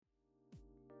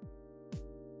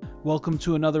Welcome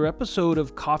to another episode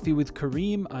of Coffee with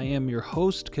Kareem. I am your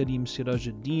host, Kareem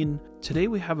Sirajuddin. Today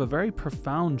we have a very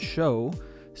profound show.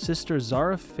 Sister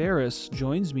Zara Faris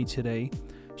joins me today.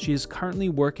 She is currently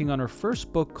working on her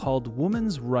first book called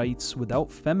Women's Rights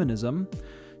Without Feminism.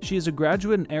 She is a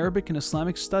graduate in Arabic and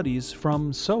Islamic Studies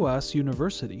from SOAS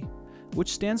University,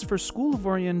 which stands for School of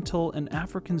Oriental and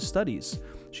African Studies.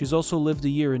 She's also lived a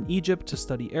year in Egypt to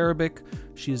study Arabic.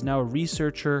 She is now a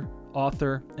researcher,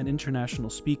 author, and international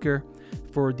speaker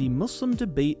for the Muslim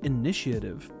Debate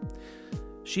Initiative.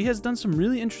 She has done some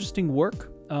really interesting work.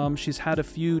 She's had a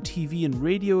few TV and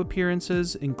radio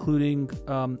appearances, including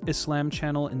Islam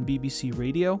Channel and BBC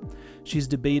Radio. She's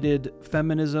debated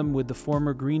feminism with the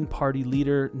former Green Party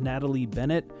leader Natalie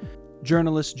Bennett,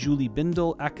 journalist Julie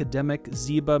Bindel, academic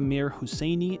Ziba Mir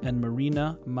Husseini, and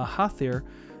Marina Mahathir,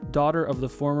 daughter of the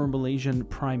former Malaysian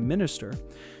Prime Minister.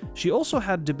 She also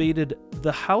had debated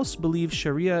the House believes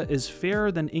Sharia is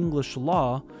fairer than English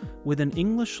law with an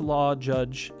English law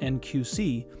judge and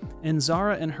QC, and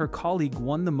Zara and her colleague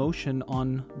won the motion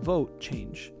on vote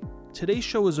change. Today's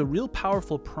show is a real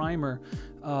powerful primer,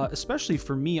 especially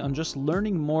for me, on just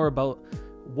learning more about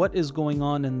what is going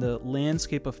on in the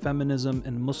landscape of feminism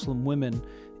and Muslim women.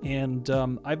 And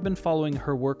I've been following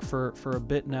her work for a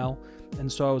bit now,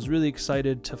 and so I was really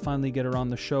excited to finally get her on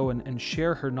the show and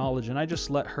share her knowledge. And I just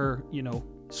let her,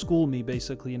 school me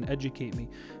basically and educate me,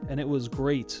 and it was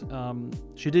great.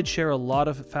 She did share a lot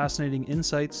of fascinating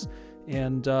insights,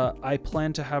 and I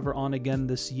plan to have her on again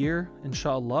this year,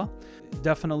 inshallah.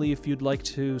 Definitely, if you'd like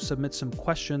to submit some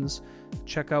questions,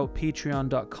 check out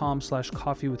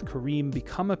patreon.com/coffeewithkareem.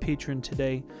 Become a patron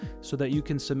today so that you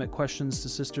can submit questions to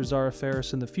Sister Zara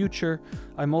Faris in the future.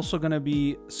 I'm also going to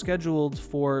be scheduled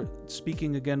for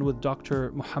speaking again with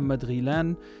Dr. Muhammad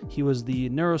Ghilan. He was the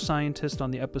neuroscientist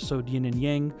on the episode Yin and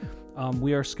Yang.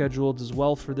 We are scheduled as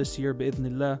well for this year,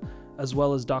 bi'idhnillah, as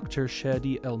well as Dr.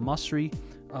 Shadi El-Masri,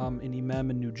 an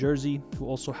imam in New Jersey, who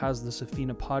also has the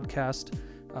Safina podcast.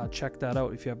 Check that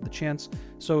out if you have the chance.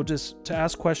 So just to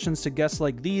ask questions to guests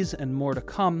like these and more to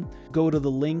come, go to the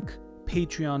link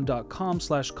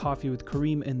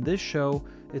patreon.com/coffeewithkareem in this show.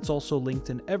 It's also linked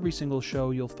in every single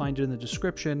show. You'll find it in the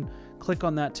description. Click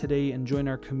on that today and join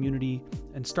our community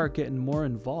and start getting more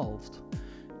involved.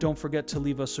 Don't forget to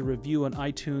leave us a review on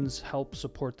iTunes. Help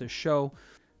support this show.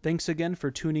 Thanks again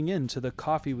for tuning in to the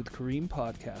Coffee with Kareem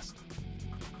podcast.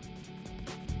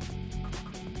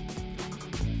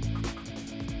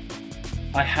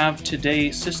 I have today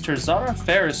Sister Zara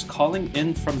Faris calling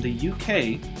in from the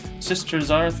UK. Sister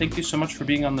Zara, thank you so much for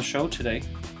being on the show today.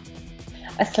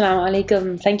 Assalamu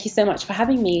alaikum. Thank you so much for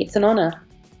having me. It's an honor.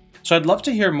 So I'd love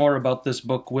to hear more about this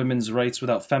book, Women's Rights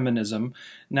Without Feminism.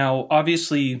 Now,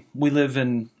 obviously, we live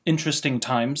in interesting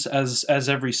times, as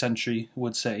every century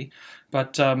would say.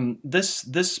 But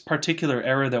this particular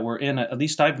era that we're in, at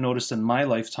least I've noticed in my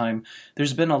lifetime,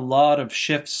 there's been a lot of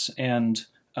shifts and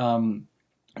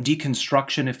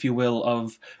deconstruction, if you will,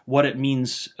 of what it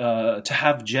means to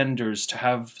have genders, to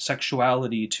have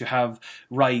sexuality, to have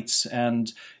rights.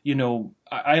 And,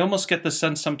 I almost get the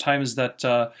sense sometimes that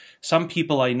some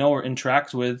people I know or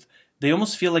interact with, they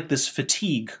almost feel like this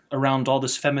fatigue around all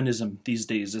this feminism these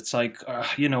days. It's like,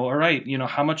 all right,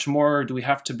 how much more do we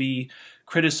have to be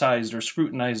criticized or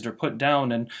scrutinized or put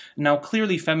down? And now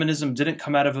clearly feminism didn't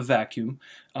come out of a vacuum.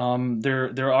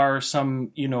 There are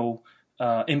some,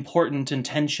 important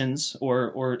intentions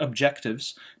or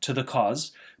objectives to the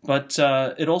cause, but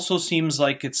it also seems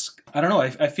like it's, I don't know,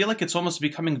 I feel like it's almost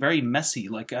becoming very messy.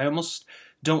 Like I almost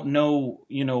don't know,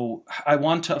 I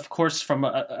want to, of course,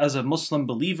 as a Muslim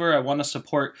believer, I want to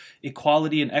support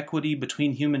equality and equity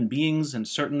between human beings and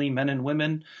certainly men and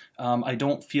women. I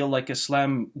don't feel like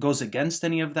Islam goes against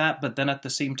any of that, but then at the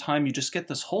same time, you just get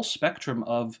this whole spectrum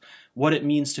of what it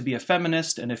means to be a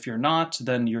feminist, and if you're not,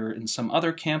 then you're in some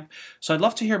other camp. So I'd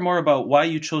love to hear more about why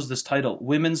you chose this title,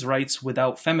 Women's Rights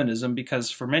Without Feminism,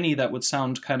 because for many that would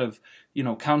sound kind of,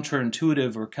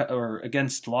 counterintuitive or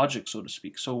against logic, so to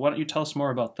speak. So why don't you tell us more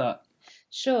about that?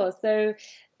 Sure. So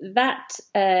that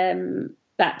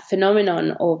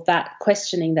phenomenon of that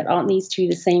questioning that aren't these two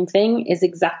the same thing is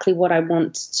exactly what I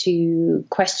want to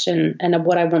question and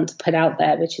what I want to put out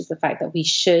there, which is the fact that we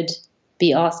should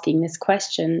be asking this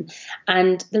question.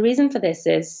 And the reason for this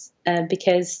is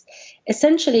because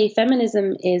essentially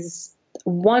feminism is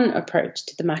one approach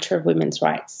to the matter of women's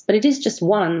rights, but it is just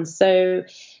one. So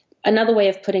another way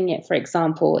of putting it, for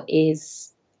example,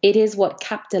 is it is what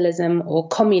capitalism or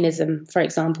communism, for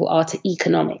example, are to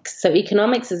economics. So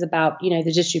economics is about,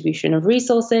 the distribution of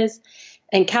resources.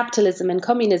 And capitalism and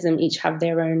communism each have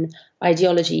their own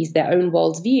ideologies, their own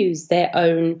worldviews, their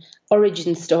own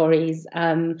origin stories.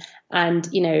 And,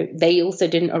 they also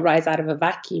didn't arise out of a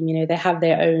vacuum. They have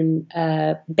their own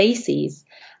bases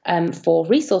for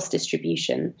resource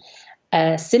distribution.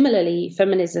 Similarly,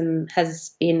 feminism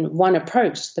has been one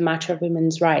approach to the matter of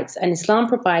women's rights, and Islam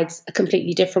provides a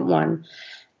completely different one.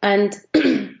 And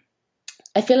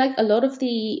I feel like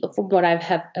from what I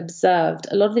have observed,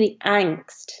 a lot of the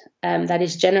angst that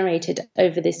is generated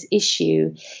over this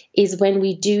issue is when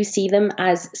we do see them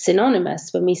as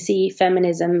synonymous, when we see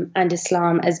feminism and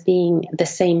Islam as being the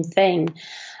same thing.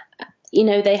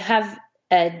 They have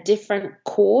a different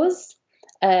cores,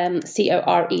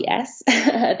 CORES.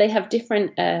 They have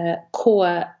different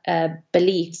core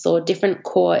beliefs or different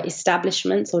core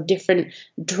establishments or different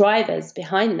drivers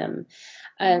behind them.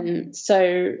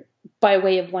 So by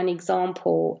way of one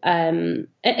example, and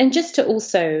just to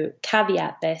also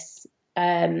caveat this,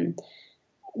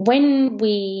 when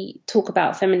we talk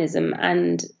about feminism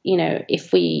and,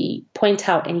 if we point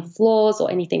out any flaws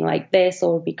or anything like this,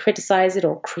 or we criticize it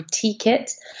or critique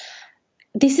it,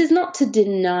 this is not to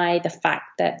deny the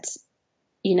fact that,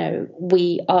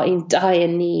 we are in dire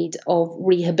need of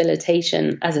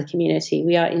rehabilitation as a community.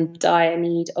 We are in dire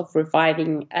need of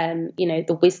reviving,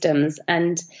 the wisdoms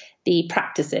and the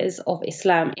practices of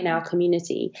Islam in our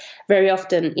community. Very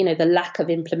often, the lack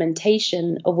of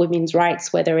implementation of women's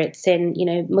rights, whether it's in,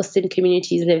 Muslim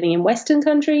communities living in Western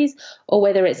countries or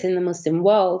whether it's in the Muslim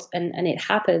world, and it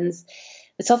happens,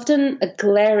 it's often a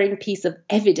glaring piece of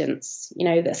evidence,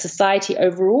 that society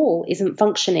overall isn't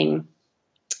functioning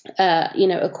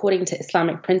according to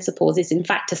Islamic principles. Is in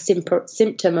fact a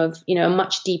symptom of, a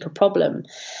much deeper problem.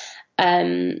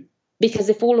 Because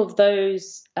if all of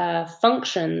those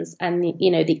functions and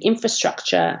the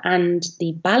infrastructure and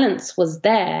the balance was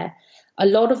there, a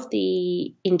lot of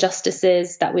the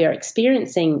injustices that we are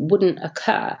experiencing wouldn't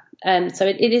occur. So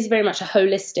it is very much a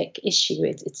holistic issue.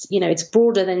 It's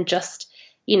broader than just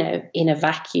in a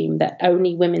vacuum that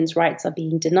only women's rights are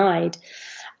being denied.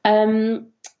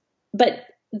 But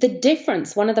the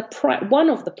difference, one of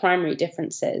the primary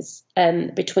differences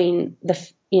between the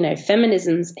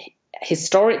feminism's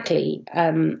historically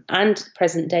and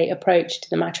present day approach to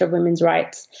the matter of women's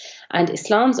rights and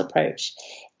Islam's approach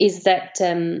is that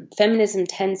feminism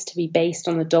tends to be based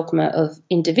on the dogma of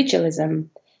individualism.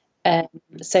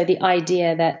 So the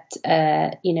idea that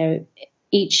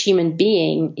each human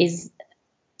being is,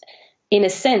 in a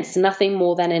sense, nothing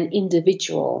more than an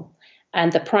individual.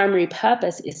 And the primary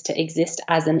purpose is to exist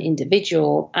as an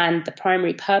individual. And the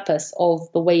primary purpose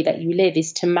of the way that you live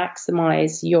is to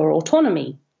maximize your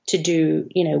autonomy to do,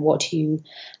 what you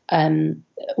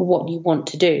want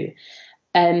to do.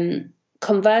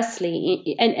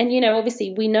 Conversely, and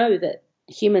obviously we know that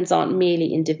humans aren't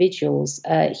merely individuals.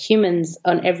 Humans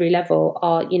on every level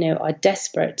are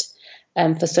desperate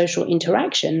for social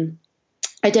interaction.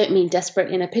 I don't mean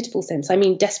desperate in a pitiful sense. I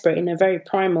mean desperate in a very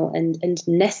primal and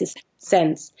necessary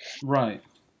sense. Right.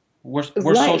 We're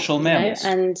social mammals.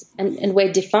 And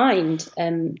we're defined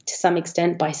to some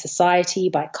extent by society,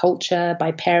 by culture,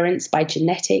 by parents, by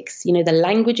genetics, the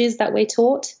languages that we're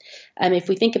taught. If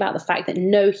we think about the fact that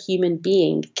no human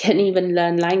being can even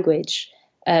learn language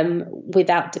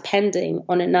without depending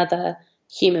on another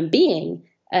human being,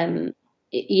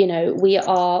 we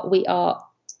are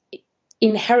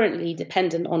inherently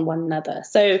dependent on one another.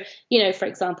 So, for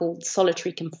example,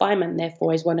 solitary confinement,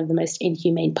 therefore, is one of the most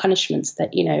inhumane punishments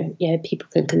that, people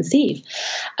can conceive.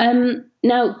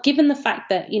 Now, given the fact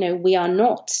that, we are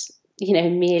not,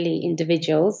 merely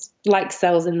individuals like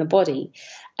cells in the body,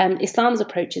 Islam's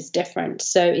approach is different.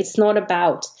 So it's not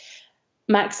about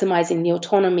maximizing the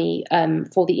autonomy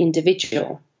for the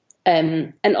individual.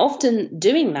 And often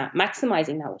doing that,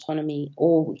 maximizing that autonomy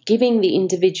or giving the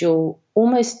individual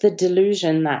almost the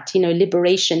delusion that,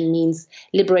 liberation means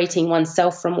liberating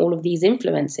oneself from all of these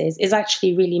influences is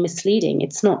actually really misleading.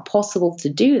 It's not possible to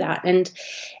do that. And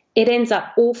it ends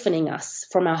up orphaning us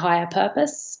from our higher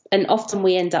purpose. And often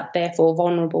we end up therefore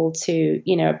vulnerable to,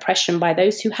 oppression by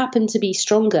those who happen to be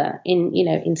stronger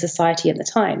in society at the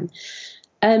time.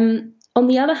 On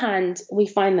the other hand, we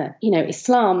find that,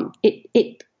 Islam,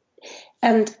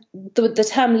 and the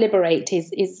term liberate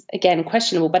is again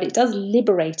questionable, but it does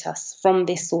liberate us from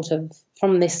this sort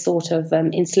of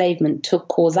enslavement to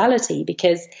causality,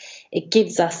 because it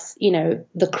gives us,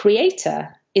 the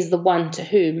creator is the one to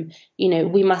whom,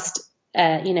 we must,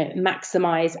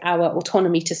 maximize our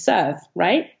autonomy to serve,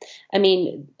 right? I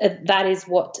mean, that is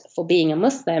what, for being a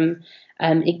Muslim,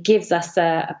 it gives us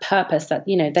a purpose that,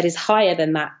 that is higher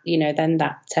than that,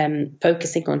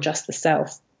 focusing on just the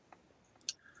self.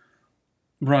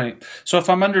 Right. So if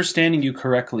I'm understanding you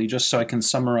correctly, just so I can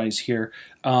summarize here,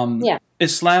 Yeah.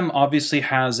 Islam obviously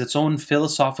has its own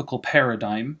philosophical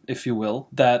paradigm, if you will,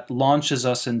 that launches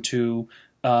us into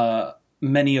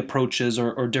many approaches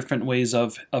or different ways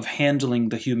of handling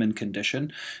the human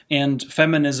condition. And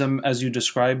feminism, as you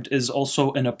described, is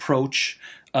also an approach,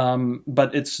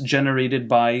 but it's generated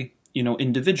by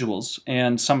individuals,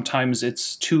 and sometimes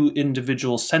it's too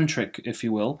individual centric, if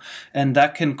you will, and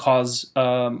that can cause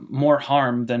more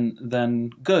harm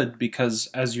than good, because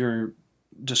as you're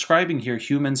describing here,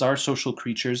 humans are social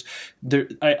creatures.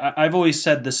 I've always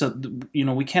said this,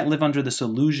 we can't live under this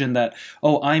illusion that,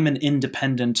 oh, I'm an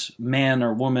independent man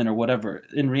or woman or whatever.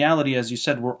 In reality, as you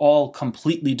said, we're all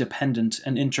completely dependent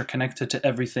and interconnected to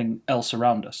everything else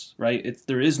around us, right?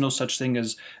 There is no such thing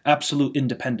as absolute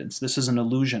independence. This is an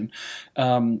illusion.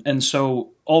 And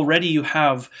so already you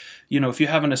have, if you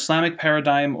have an Islamic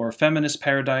paradigm or a feminist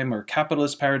paradigm or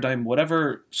capitalist paradigm,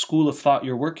 whatever school of thought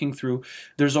you're working through,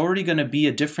 there's already going to be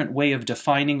a different way of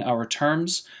defining our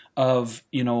terms, of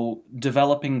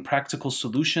developing practical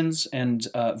solutions and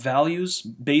values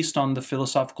based on the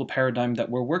philosophical paradigm that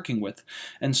we're working with.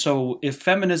 And so if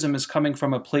feminism is coming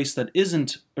from a place that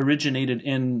isn't originated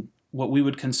in what we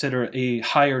would consider a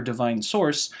higher divine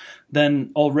source,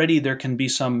 then already there can be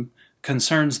some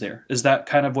concerns there. Is that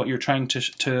kind of what you're trying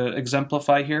to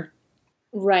exemplify here?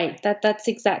 Right, that's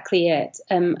exactly it.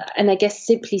 And I guess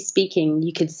simply speaking,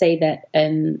 you could say that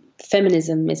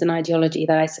feminism is an ideology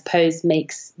that I suppose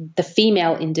makes the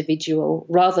female individual,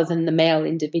 rather than the male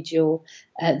individual,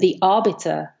 the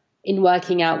arbiter in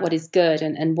working out what is good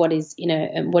and what is,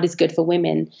 and what is good for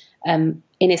women. In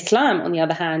Islam, on the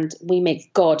other hand, we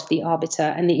make God the arbiter,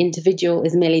 and the individual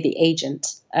is merely the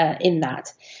agent in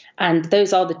that. And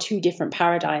those are the two different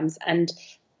paradigms. And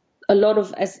a lot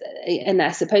of, and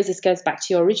I suppose this goes back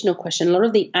to your original question, a lot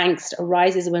of the angst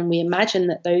arises when we imagine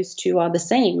that those two are the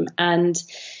same. And,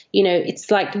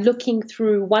 it's like looking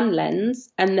through one lens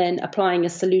and then applying a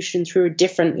solution through a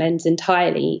different lens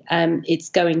entirely. It's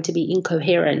going to be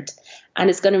incoherent,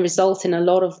 and it's going to result in a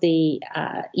lot of the,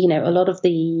 I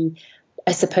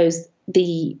suppose,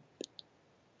 the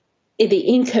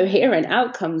incoherent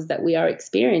outcomes that we are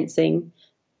experiencing.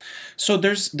 So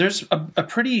there's a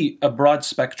pretty broad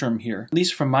spectrum here, at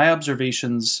least from my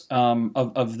observations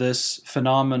of this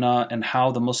phenomena and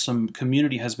how the Muslim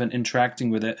community has been interacting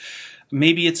with it.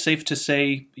 Maybe it's safe to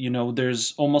say,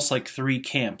 there's almost like three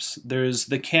camps. There's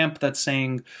the camp that's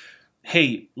saying,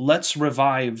 hey, let's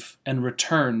revive and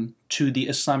return to the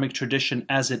Islamic tradition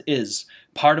as it is.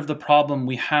 Part of the problem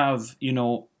we have,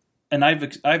 and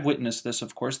I've witnessed this,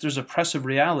 of course, there's oppressive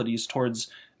realities towards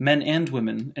men and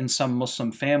women in some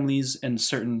Muslim families, and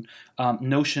certain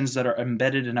notions that are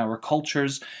embedded in our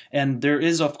cultures. And there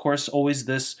is, of course, always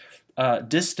this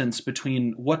distance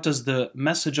between what does the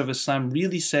message of Islam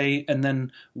really say and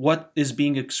then what is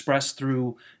being expressed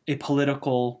through a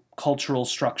political, cultural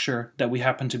structure that we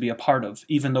happen to be a part of,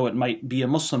 even though it might be a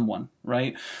Muslim one,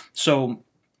 right? So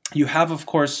you have, of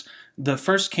course, the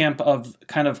first camp of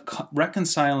kind of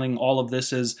reconciling all of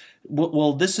this is,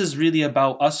 well, this is really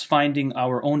about us finding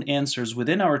our own answers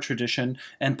within our tradition.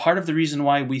 And part of the reason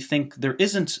why we think there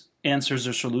isn't answers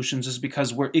or solutions is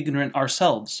because we're ignorant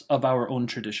ourselves of our own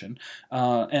tradition.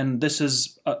 And this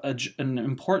is an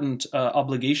important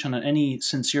obligation on any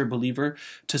sincere believer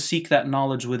to seek that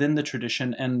knowledge within the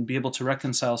tradition and be able to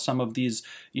reconcile some of these,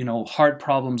 hard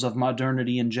problems of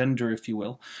modernity and gender, if you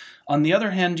will. On the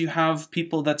other hand, you have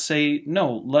people that say,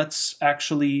 no, let's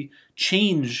actually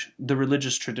change the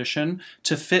religious tradition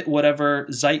to fit whatever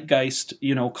zeitgeist,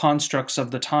 constructs of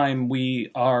the time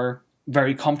we are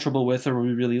very comfortable with or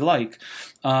we really like.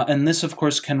 And this, of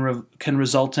course, can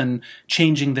result in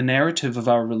changing the narrative of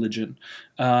our religion.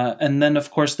 And then, of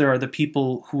course, there are the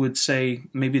people who would say,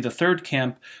 maybe the third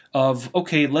camp of,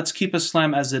 okay, let's keep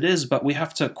Islam as it is, but we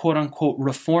have to, quote unquote,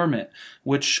 reform it,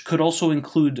 which could also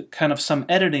include kind of some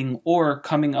editing or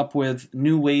coming up with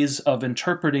new ways of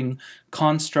interpreting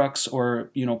constructs or,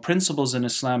 principles in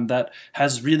Islam that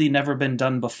has really never been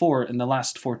done before in the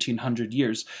last 1400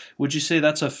 years. Would you say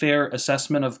that's a fair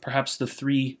assessment of perhaps the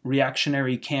three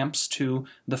reactionary there to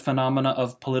the phenomena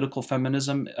of political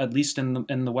feminism, at least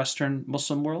in the Western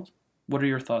Muslim world? What are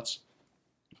your thoughts?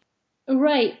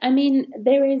 Right. I mean,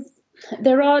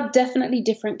 there are definitely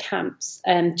different camps,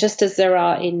 just as there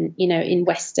are in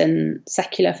Western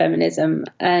secular feminism.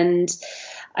 And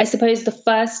I suppose the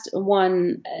first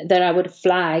one that I would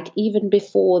flag, even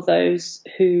before those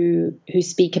who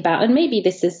speak about, and maybe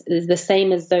this is the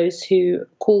same as those who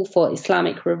call for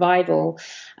Islamic revival,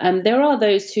 there are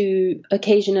those who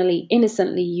occasionally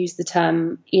innocently use the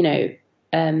term,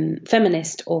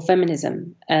 feminist or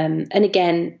feminism. And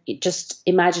again, just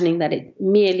imagining that it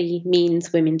merely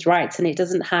means women's rights and it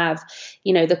doesn't have,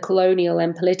 the colonial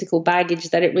and political baggage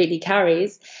that it really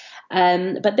carries.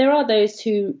 But there are those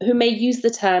who may use the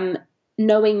term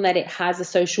knowing that it has a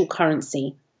social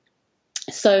currency.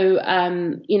 So,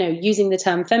 using the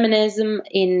term feminism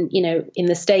in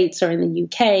the States or in the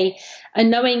UK, and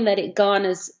knowing that it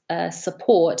garners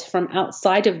support from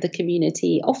outside of the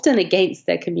community, often against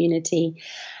their community.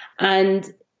 And,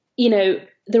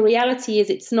 the reality is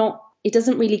it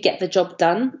doesn't really get the job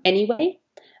done anyway.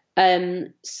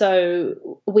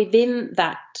 So within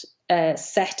that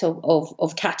set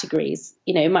of categories,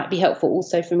 it might be helpful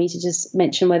also for me to just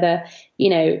mention whether,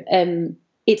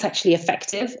 it's actually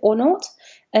effective or not.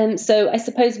 So I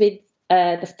suppose with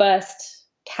the first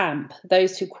camp,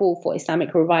 those who call for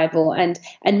Islamic revival and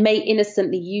may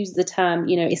innocently use the term,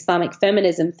 Islamic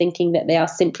feminism, thinking that they are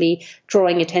simply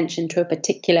drawing attention to a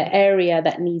particular area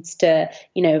that needs to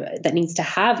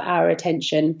have our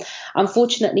attention.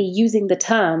 Unfortunately, using the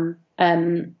term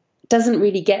doesn't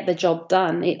really get the job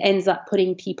done. It ends up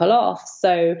putting people off.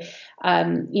 So,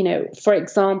 for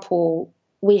example,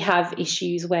 we have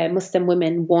issues where Muslim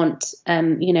women want,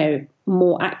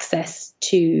 more access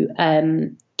to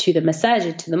the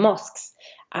masajid, to the mosques,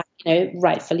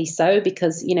 rightfully so,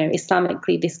 because,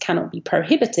 Islamically this cannot be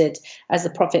prohibited. As the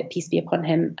Prophet, peace be upon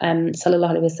him,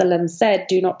 sallallahu alaihi wasallam, said,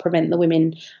 do not prevent the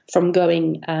women from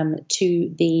going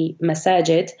to the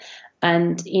masajid.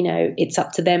 And, it's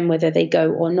up to them whether they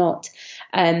go or not.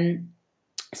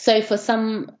 So for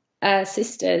some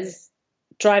sisters,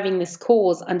 driving this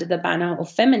cause under the banner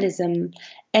of feminism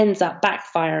ends up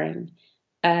backfiring.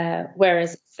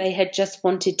 Whereas if they had just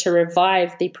wanted to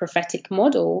revive the prophetic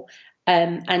model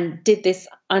and did this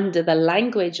under the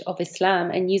language of Islam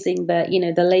and using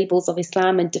the labels of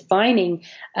Islam and defining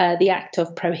the act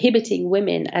of prohibiting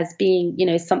women as being,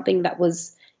 something that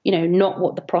was, not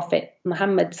what the Prophet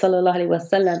Muhammad sallallahu alaihi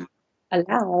wasallam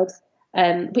allowed,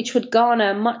 which would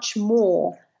garner much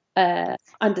more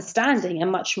understanding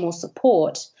and much more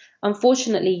support.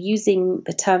 Unfortunately, using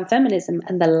the term feminism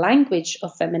and the language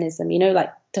of feminism,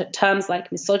 like terms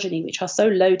like misogyny, which are so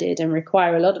loaded and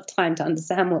require a lot of time to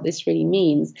understand what this really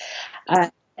means,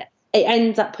 it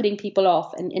ends up putting people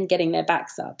off and getting their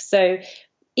backs up. So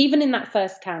even in that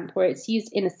first camp where it's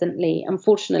used innocently,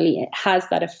 unfortunately, it has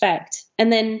that effect.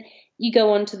 And then you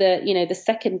go on to the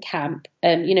second camp,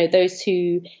 those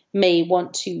who may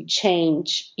want to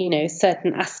change,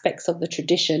 certain aspects of the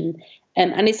tradition.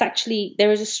 And it's actually,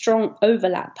 there is a strong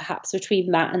overlap perhaps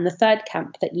between that and the third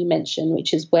camp that you mentioned,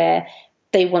 which is where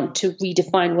they want to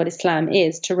redefine what Islam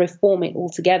is, to reform it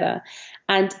altogether.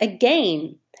 And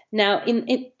again, now in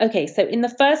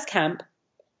the first camp,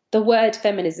 the word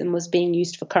feminism was being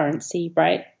used for currency,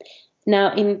 right?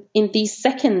 Now in the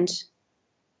second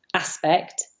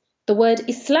aspect, the word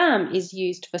Islam is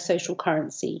used for social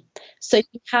currency. So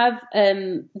you have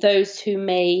those who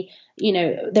may,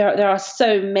 there are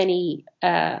so many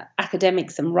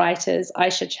academics and writers,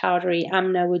 Aisha Chowdhury,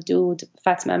 Amna Wadud,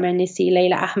 Fatima Mernissi,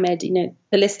 Layla Ahmed,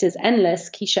 the list is endless,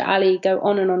 Keisha Ali, go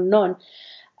on and on and on,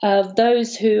 of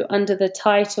those who under the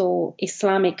title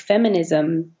Islamic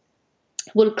feminism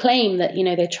will claim that,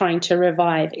 they're trying to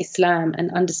revive Islam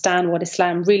and understand what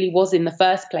Islam really was in the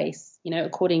first place,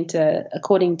 according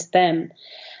to them.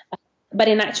 But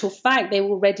in actual fact, they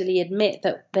will readily admit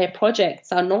that their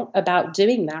projects are not about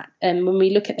doing that. And when we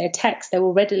look at their text, they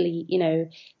will readily,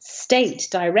 state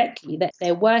directly that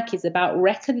their work is about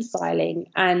reconciling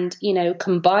and,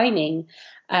 combining,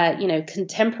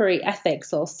 contemporary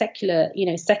ethics or secular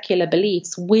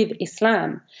beliefs with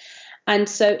Islam. And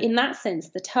so in that sense,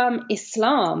 the term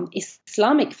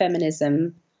Islamic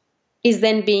feminism, is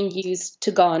then being used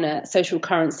to garner social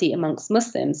currency amongst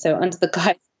Muslims. So under the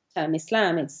guise of the term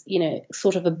Islam, it's,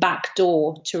 sort of a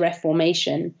backdoor to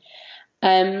reformation.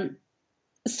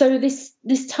 So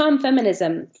this term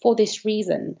feminism, for this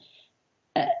reason,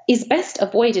 is best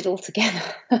avoided altogether.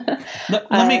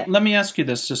 Let me ask you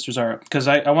this, Sister Zara, because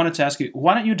I wanted to ask you,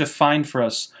 why don't you define for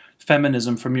us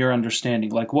feminism from your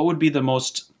understanding? Like, what would be the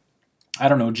most,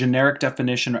 generic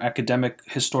definition or academic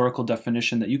historical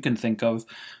definition that you can think of?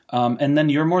 And then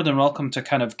you're more than welcome to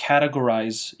kind of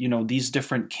categorize, these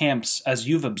different camps as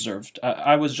you've observed.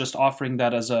 I was just offering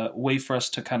that as a way for us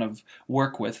to kind of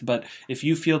work with. But if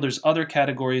you feel there's other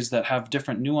categories that have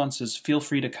different nuances, feel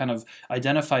free to kind of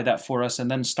identify that for us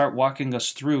and then start walking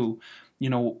us through,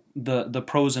 the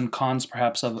pros and cons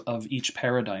perhaps of each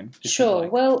paradigm. Sure.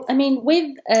 Like. Well,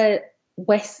 with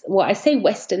I say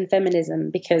Western feminism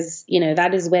because,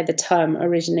 that is where the term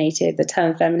originated. The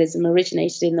term feminism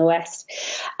originated in the West.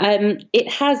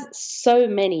 It has so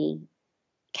many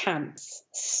camps,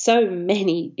 so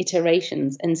many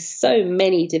iterations and so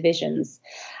many divisions.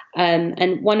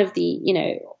 And one of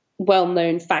the,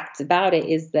 well-known facts about it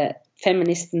is that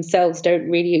feminists themselves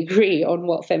don't really agree on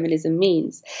what feminism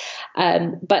means.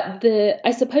 But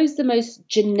I suppose the most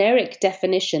generic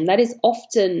definition that is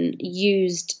often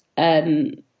used,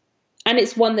 and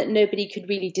it's one that nobody could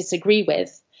really disagree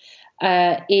with,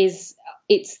 is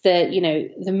it's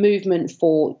the movement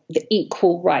for the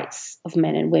equal rights of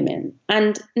men and women.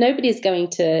 And nobody is going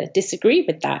to disagree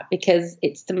with that because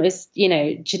it's the most,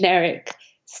 generic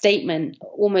statement,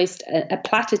 almost a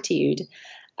platitude.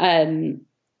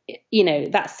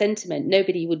 That sentiment,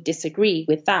 nobody would disagree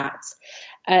with that.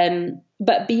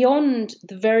 But beyond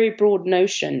the very broad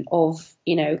notion of,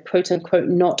 quote unquote,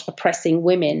 not oppressing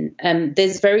women,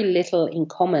 there's very little in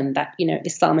common that,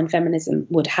 Islam and feminism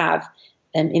would have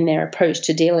in their approach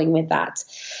to dealing with that.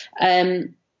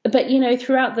 But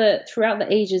throughout the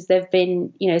ages, there have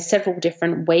been several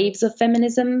different waves of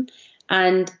feminism,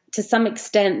 and to some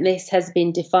extent, this has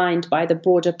been defined by the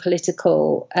broader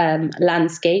political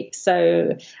landscape.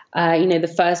 So,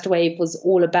 the first wave was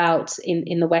all about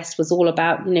in the West was all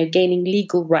about gaining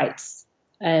legal rights.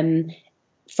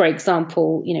 For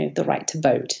example, the right to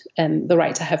vote, the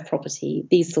right to have property,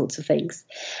 these sorts of things.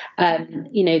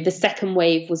 The second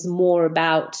wave was more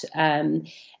about,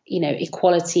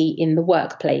 equality in the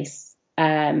workplace.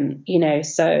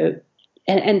 So,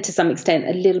 and to some extent,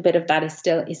 a little bit of that is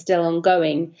still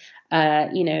ongoing.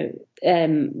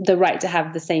 The right to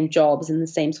have the same jobs and the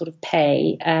same sort of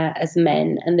pay as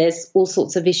men, and there's all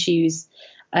sorts of issues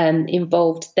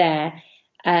involved there.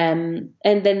 And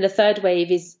then the third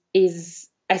wave is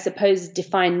I suppose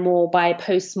defined more by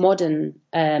postmodern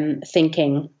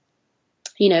thinking,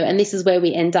 and this is where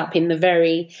we end up in the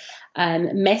very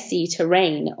messy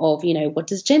terrain of, what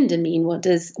does gender mean? What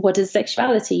does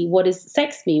sexuality? What does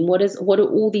sex mean? What are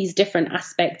all these different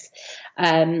aspects?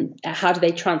 How do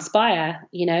they transpire?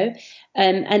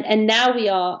 And now we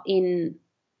are in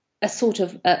a sort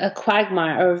of a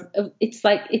quagmire of it's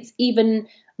like it's even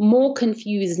more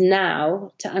confused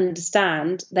now to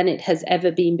understand than it has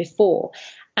ever been before.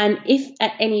 And if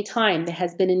at any time there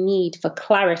has been a need for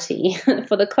clarity,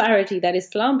 for the clarity that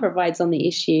Islam provides on the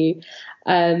issue,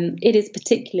 it is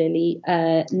particularly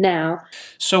now.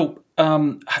 So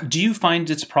do you find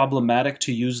it's problematic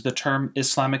to use the term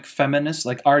Islamic feminist?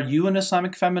 Like, are you an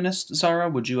Islamic feminist, Zara?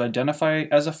 Would you identify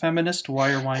as a feminist?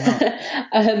 Why or why not?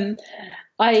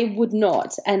 I would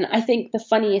not. And I think the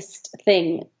funniest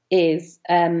thing is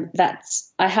that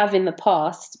I have in the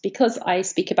past, because I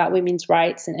speak about women's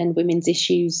rights and women's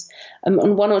issues,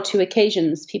 on one or two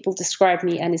occasions, people describe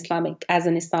me as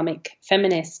an Islamic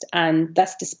feminist. And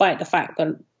that's despite the fact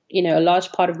that, a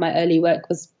large part of my early work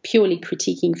was purely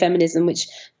critiquing feminism, which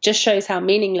just shows how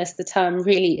meaningless the term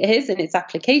really is in its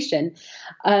application.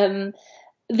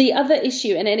 The other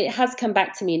issue, and it has come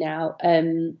back to me now,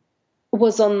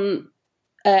 was on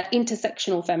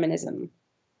intersectional feminism.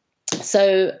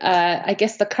 So I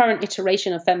guess the current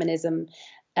iteration of feminism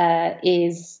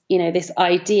is, this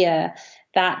idea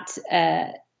that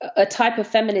a type of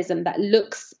feminism that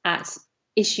looks at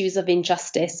issues of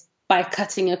injustice by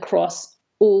cutting across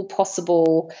all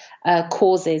possible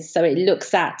causes. So it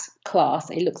looks at class,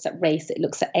 it looks at race, it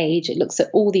looks at age, it looks at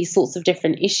all these sorts of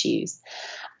different issues.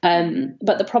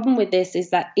 But the problem with this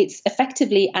is that it's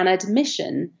effectively an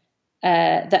admission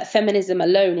that feminism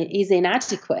alone is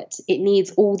inadequate. It needs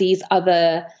all these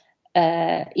other,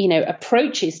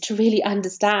 approaches to really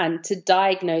understand, to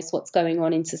diagnose what's going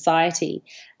on in society.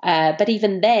 But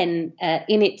even then,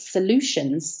 in its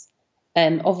solutions,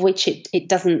 of which it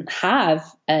doesn't have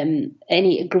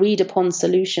any agreed upon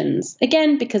solutions.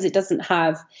 Again, because it doesn't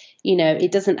have,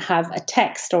 it doesn't have a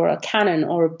text or a canon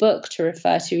or a book to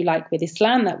refer to like with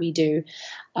Islam that we do.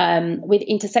 With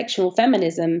intersectional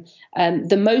feminism,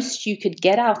 the most you could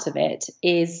get out of it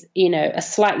is, a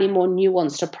slightly more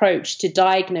nuanced approach to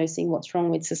diagnosing what's wrong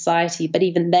with society. But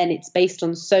even then, it's based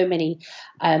on so many,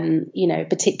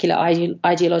 particular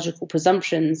ideological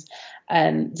presumptions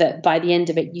that by the end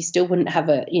of it, you still wouldn't have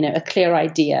a clear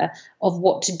idea of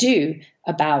what to do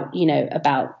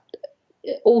about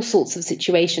all sorts of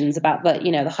situations, about the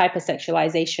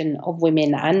hypersexualization of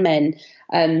women and men,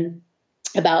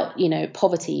 about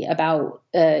poverty, about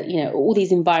all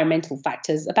these environmental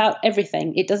factors, about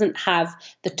everything. It doesn't have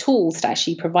the tools to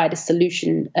actually provide a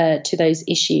solution to those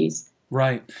issues.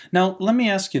 Right. Now, let me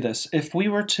ask you this: if we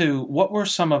were to, what were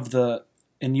some of the,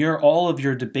 in all of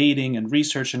your debating and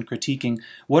research and critiquing,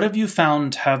 what have you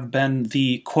found have been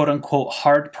the quote unquote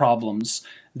hard problems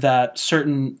that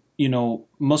certain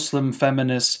Muslim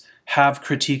feminists have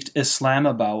critiqued Islam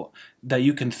about that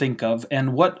you can think of,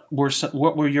 and what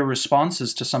were your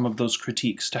responses to some of those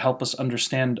critiques to help us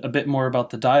understand a bit more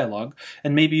about the dialogue?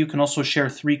 And maybe you can also share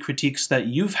 3 critiques that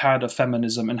you've had of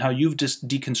feminism and how you've just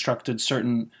deconstructed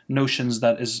certain notions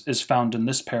that is found in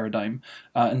this paradigm,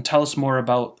 and tell us more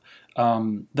about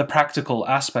the practical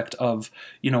aspect of,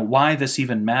 why this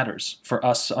even matters for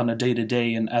us on a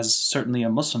day-to-day, and as certainly a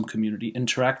Muslim community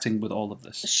interacting with all of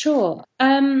this. Sure.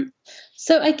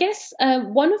 So I guess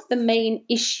one of the main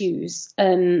issues,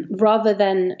 rather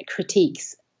than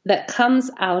critiques, that comes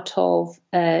out of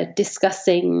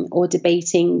discussing or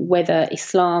debating whether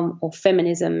Islam or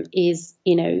feminism is,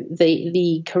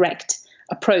 the correct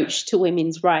approach to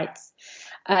women's rights,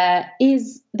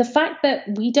 is the fact that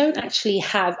we don't actually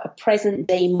have a present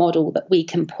day model that we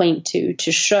can point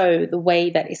to show the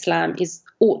way that Islam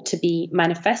ought to be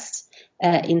manifest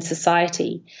in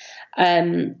society.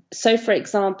 So, for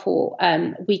example,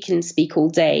 we can speak all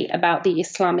day about the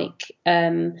Islamic,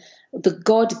 the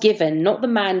God-given, not the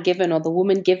man-given or the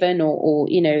woman-given, or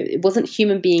it wasn't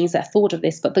human beings that thought of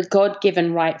this, but the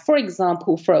God-given right, for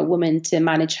example, for a woman to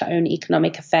manage her own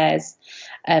economic affairs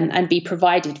and be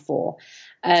provided for.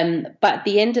 But at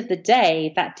the end of the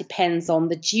day, that depends on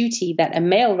the duty that a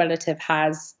male relative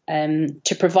has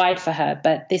to provide for her.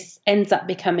 But this ends up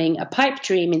becoming a pipe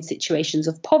dream in situations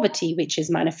of poverty, which is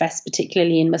manifest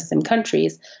particularly in Muslim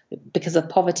countries because of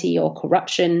poverty or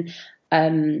corruption.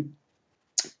 There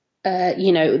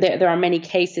are many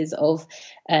cases of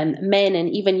men and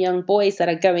even young boys that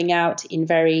are going out in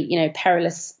very,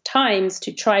 perilous times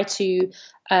to try to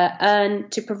earn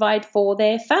to provide for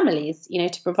their families,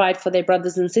 to provide for their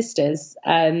brothers and sisters.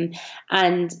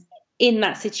 And in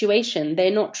that situation,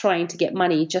 they're not trying to get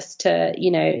money just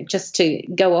to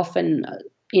go off and,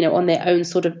 on their own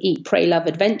sort of eat, pray, love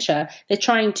adventure. They're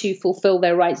trying to fulfill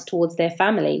their rights towards their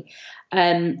family.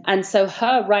 And so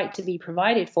her right to be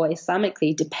provided for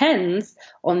Islamically depends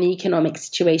on the economic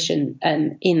situation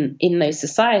in those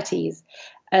societies.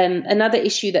 Another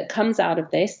issue that comes out of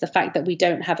this, the fact that we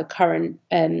don't have a current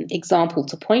example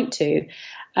to point to,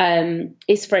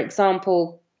 is, for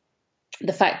example,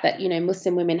 the fact that,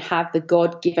 Muslim women have the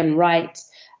God-given right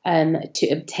to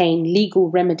obtain legal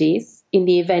remedies in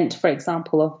the event, for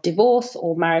example, of divorce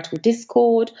or marital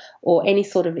discord or any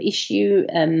sort of issue,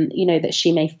 that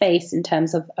she may face in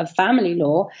terms of family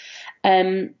law.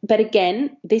 But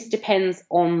again, this depends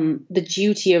on the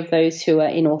duty of those who are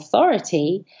in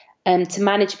authority to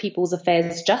manage people's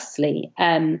affairs justly.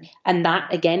 And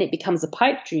that, again, it becomes a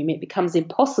pipe dream. It becomes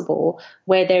impossible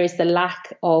where there is the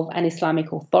lack of an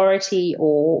Islamic authority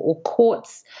or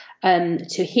courts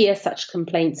to hear such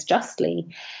complaints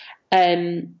justly.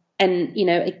 And,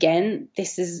 again,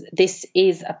 this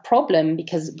is a problem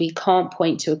because we can't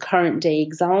point to a current day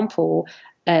example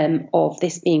of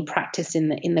this being practiced in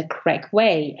the correct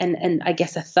way. And I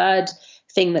guess a third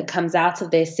thing that comes out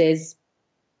of this is,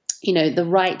 the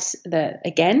right,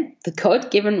 the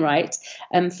God-given right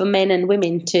for men and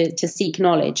women to seek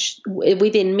knowledge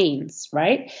within means,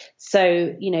 right?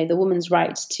 So, the woman's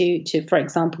right to, for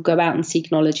example, go out and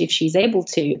seek knowledge if she's able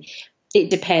to. It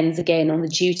depends, again, on the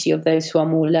duty of those who are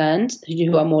more learned,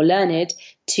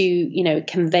 to,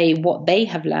 convey what they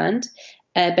have learned.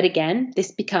 But again,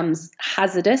 this becomes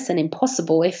hazardous and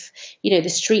impossible if, the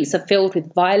streets are filled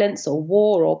with violence or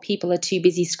war, or people are too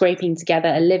busy scraping together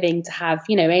a living to have,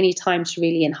 any time to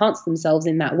really enhance themselves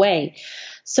in that way.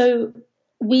 So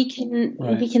we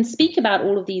can speak about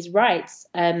all of these rights,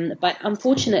 but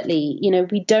unfortunately,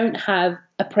 we don't have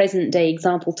a present day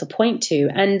example to point to.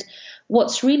 And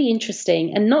what's really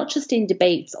interesting, and not just in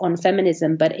debates on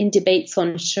feminism, but in debates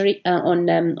on Sharia,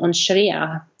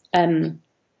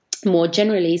 more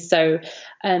generally. So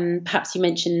perhaps you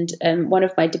mentioned one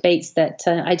of my debates that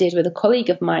I did with a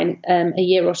colleague of mine a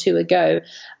year or two ago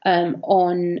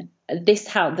on this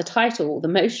house. The title, the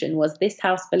motion was, "This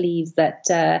House believes that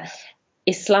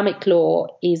Islamic law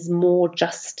is more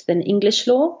just than English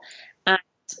law." And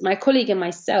my colleague and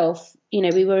myself,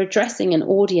 we were addressing an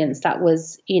audience that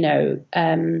was,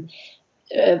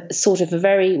 sort of a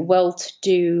very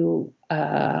well-to-do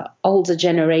older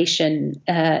generation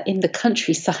in the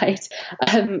countryside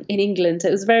in England.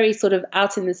 It was very sort of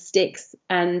out in the sticks,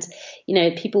 and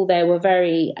people there were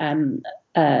very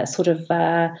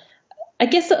I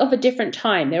guess of a different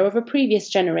time. They were of a previous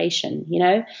generation,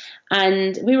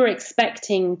 and we were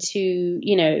expecting to,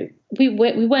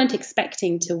 we weren't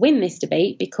expecting to win this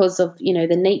debate because of,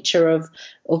 the nature of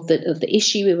the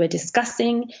issue we were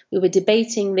discussing. We were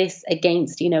debating this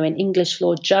against, an English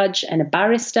law judge and a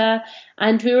barrister,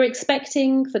 And we were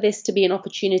expecting for this to be an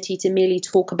opportunity to merely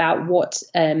talk about what,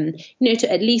 to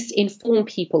at least inform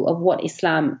people of what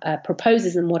Islam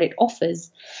proposes and what it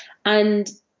offers.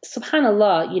 And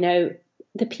subhanAllah,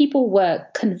 the people were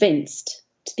convinced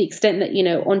to the extent that,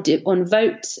 on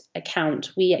vote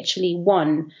account, we actually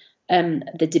won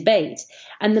the debate.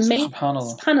 And the main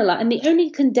subhanAllah, and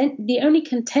the only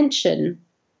contention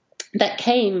that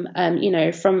came,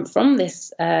 from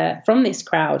this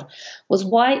crowd was,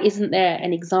 why isn't there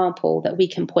an example that we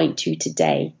can point to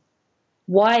today?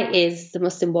 Why is the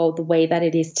Muslim world the way that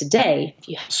it is today?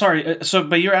 Sorry,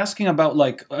 but you're asking about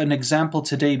like an example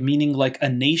today, meaning like a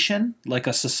nation, like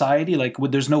a society, like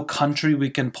there's no country we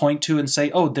can point to and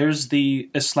say, oh, there's the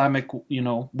Islamic,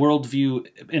 worldview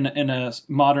in a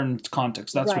modern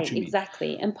context. That's right, what you mean.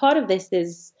 Exactly. And part of this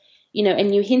is,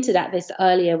 and you hinted at this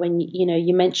earlier when,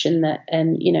 you mentioned that,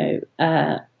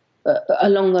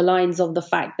 along the lines of the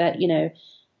fact that,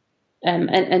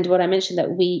 and what I mentioned, that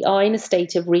we are in a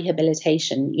state of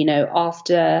rehabilitation,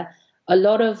 after a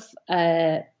lot of,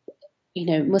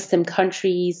 Muslim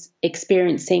countries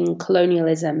experiencing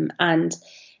colonialism and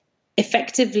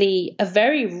effectively a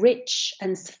very rich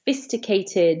and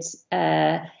sophisticated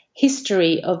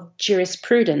history of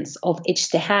jurisprudence, of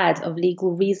ijtihad, of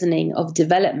legal reasoning, of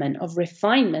development, of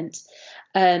refinement,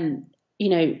 during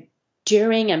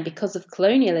and because of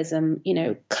colonialism,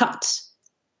 cut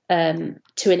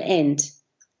to an end,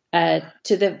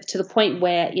 to the point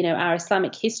where, our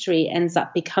Islamic history ends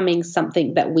up becoming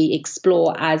something that we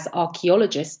explore as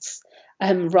archaeologists,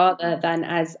 rather than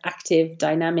as active,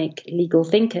 dynamic legal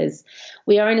thinkers.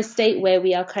 We are in a state where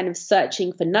we are kind of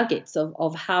searching for nuggets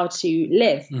of how to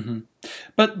live. Mm-hmm.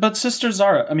 But Sister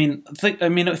Zara,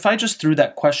 if I just threw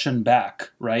that question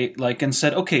back, right, like, and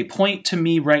said, okay, point to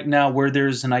me right now where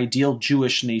there's an ideal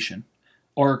Jewish nation,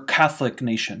 or Catholic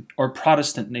nation, or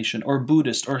Protestant nation, or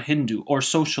Buddhist, or Hindu, or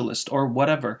socialist, or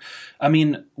whatever.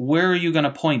 Where are you going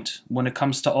to point when it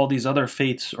comes to all these other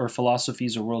faiths or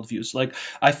philosophies or worldviews? Like,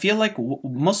 I feel like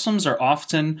Muslims are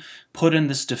often put in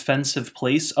this defensive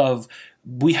place of,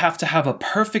 we have to have a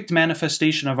perfect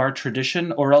manifestation of our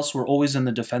tradition or else we're always in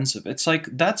the defensive. It's like,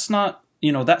 that's not,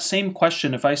 that same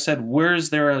question, if I said, where is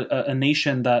there a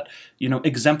nation that,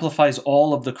 exemplifies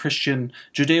all of the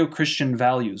Judeo-Christian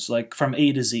values, like from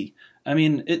A to Z?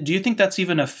 Do you think that's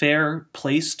even a fair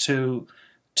place to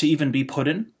even be put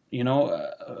in, in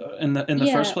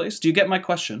the first place? Do you get my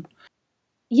question?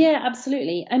 Yeah,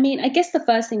 absolutely. I guess the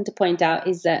first thing to point out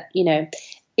is that,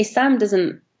 Islam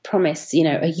doesn't promise,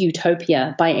 a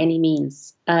utopia by any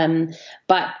means.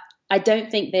 But I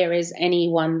don't think there is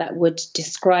anyone that would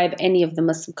describe any of the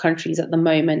Muslim countries at the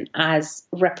moment as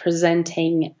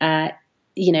representing,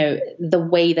 the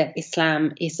way that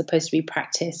Islam is supposed to be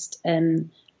practiced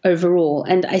overall.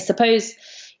 And I suppose,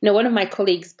 one of my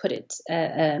colleagues put it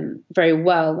very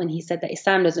well when he said that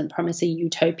Islam doesn't promise a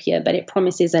utopia, but it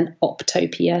promises an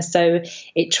optopia. So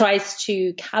it tries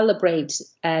to calibrate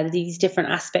these different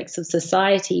aspects of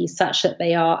society such that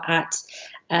they are at,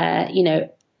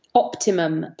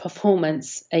 optimum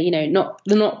performance,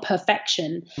 not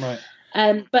perfection. Right.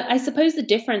 But I suppose the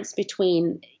difference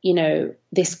between,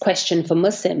 this question for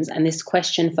Muslims and this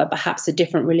question for perhaps a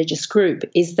different religious group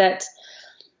is that,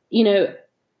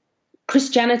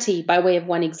 Christianity, by way of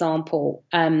one example,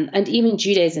 and even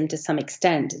Judaism to some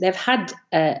extent, they've had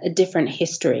a different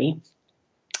history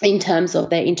in terms of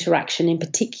their interaction, in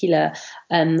particular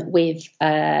with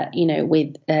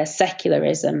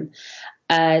secularism,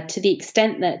 to the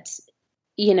extent that,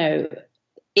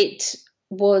 it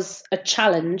was a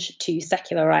challenge to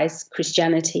secularize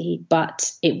Christianity,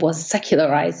 but it was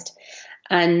secularized.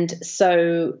 And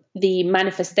so the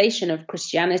manifestation of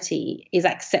Christianity is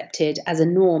accepted as a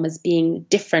norm, as being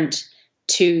different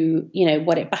to,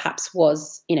 what it perhaps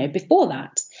was, before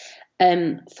that.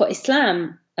 For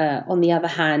Islam, on the other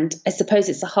hand, I suppose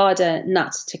it's a harder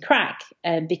nut to crack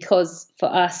because for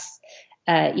us,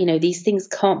 these things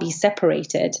can't be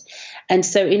separated. And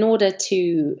so in order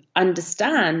to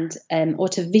understand or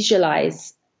to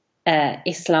visualize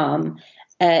Islam,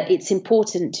 it's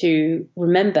important to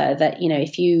remember that,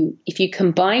 if you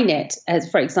combine it, as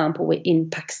for example, in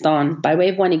Pakistan, by way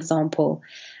of one example,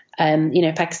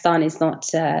 Pakistan is not,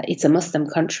 it's a Muslim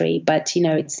country, but,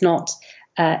 it's not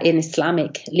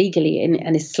legally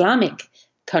an Islamic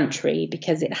country,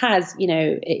 because it has,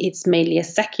 it's mainly a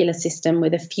secular system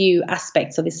with a few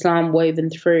aspects of Islam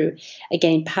woven through,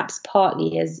 again, perhaps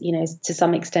partly as, to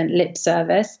some extent lip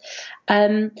service.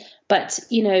 But,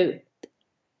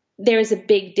 there is a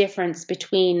big difference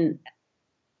between,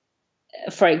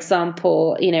 for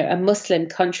example, a Muslim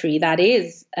country that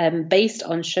is based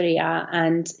on Sharia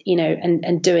and,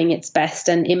 and doing its best.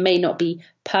 And it may not be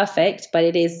perfect, but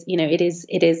it is,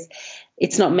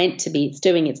 it's not meant to be. It's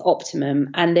doing its optimum.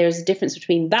 And there's a difference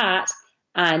between that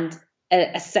and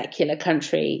a secular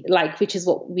country, which is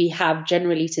what we have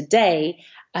generally today,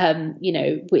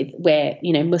 with where,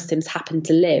 Muslims happen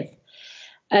to live.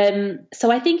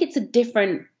 So I think it's a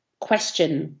different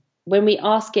question when we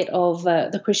ask it of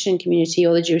the Christian community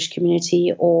or the Jewish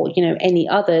community or, any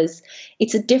others.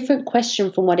 It's a different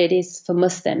question from what it is for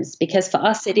Muslims, because for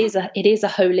us, it is a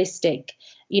holistic,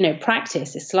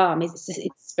 practice. Islam is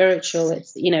it's spiritual.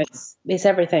 It's, it's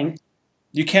everything.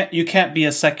 You can't be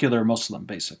a secular Muslim,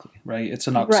 basically, right? It's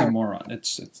an oxymoron.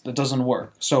 Right. It doesn't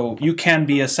work. So you can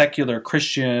be a secular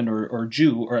Christian or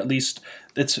Jew, or at least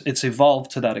it's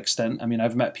evolved to that extent. I mean,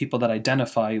 I've met people that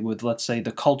identify with, let's say,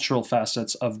 the cultural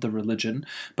facets of the religion,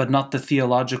 but not the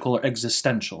theological or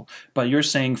existential. But you're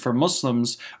saying for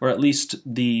Muslims, or at least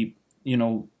the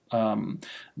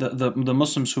the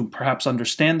Muslims who perhaps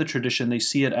understand the tradition, they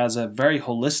see it as a very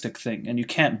holistic thing, and you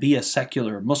can't be a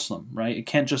secular Muslim, right? It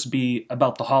can't just be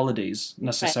about the holidays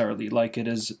necessarily, right, like it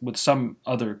is with some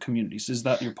other communities. Is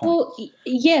that your point? Well,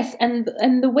 yes, and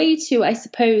the way to, I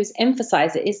suppose,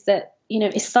 emphasize it is that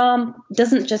Islam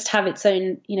doesn't just have its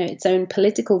own, its own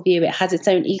political view. It has its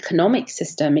own economic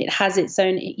system. It has its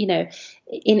own,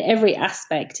 in every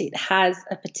aspect, it has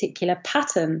a particular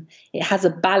pattern. It has a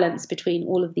balance between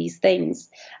all of these things.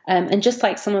 And just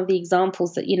like some of the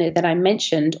examples that, that I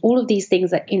mentioned, all of these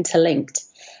things are interlinked.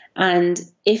 And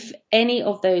if any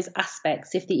of those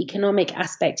aspects, if the economic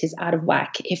aspect is out of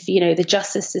whack, if, the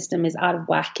justice system is out of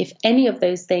whack, if any of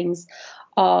those things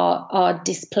are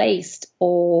displaced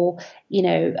or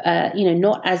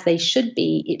not as they should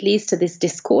be, it leads to this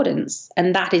discordance,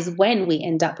 and that is when we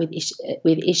end up with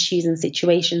issues and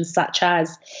situations such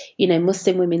as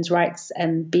Muslim women's rights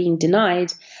being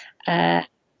denied. Right.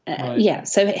 Yeah,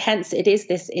 so hence it is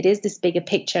this bigger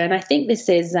picture, and I think this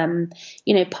is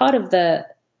part of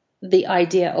the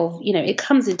idea of it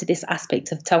comes into this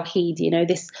aspect of Tawheed,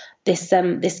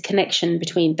 this connection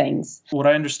between things. What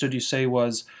I understood you say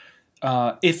was,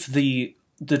 if the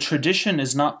tradition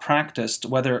is not practiced,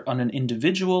 whether on an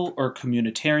individual or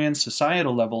communitarian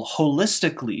societal level,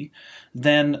 holistically,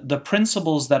 then the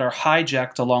principles that are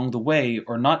hijacked along the way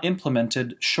or not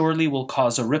implemented surely will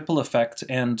cause a ripple effect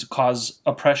and cause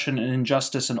oppression and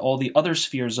injustice in all the other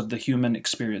spheres of the human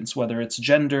experience, whether it's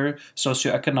gender,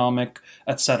 socioeconomic,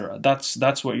 etc.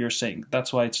 That's what you're saying.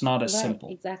 That's why it's not as simple.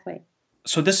 Exactly.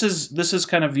 So this is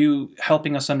kind of you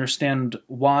helping us understand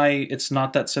why it's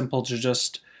not that simple to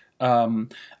just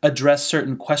address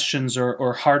certain questions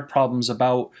or hard problems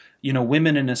about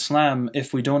women in Islam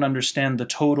if we don't understand the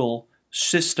total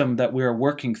system that we are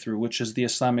working through, which is the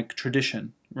Islamic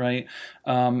tradition, right?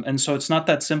 And so it's not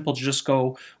that simple to just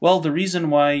go, well, the reason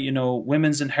why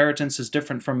women's inheritance is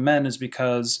different from men is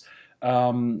because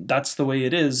that's the way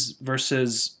it is,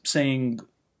 versus saying,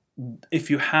 if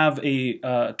you have a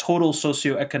total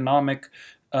socioeconomic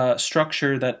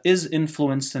structure that is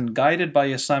influenced and guided by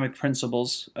Islamic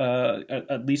principles,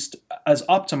 at least as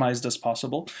optimized as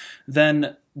possible,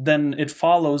 then it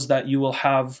follows that you will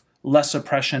have less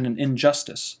oppression and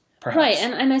injustice, perhaps. Right,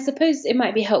 and I suppose it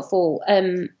might be helpful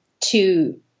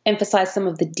to emphasize some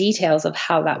of the details of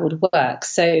how that would work.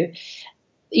 So,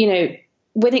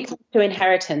 when it comes to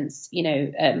inheritance,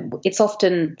 it's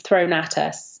often thrown at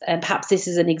us, and perhaps this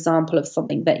is an example of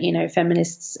something that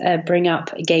feminists bring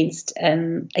up against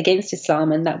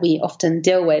Islam, and that we often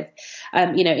deal with.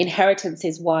 Inheritance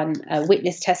is one,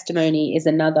 witness testimony is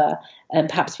another, and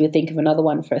perhaps we'll think of another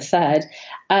one for a third.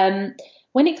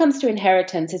 When it comes to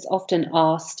inheritance, it's often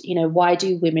asked, why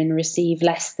do women receive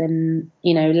less than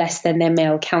their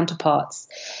male counterparts?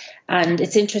 And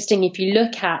it's interesting, if you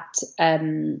look at,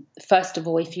 first of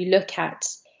all, if you look at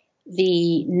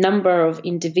the number of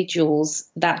individuals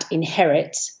that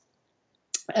inherit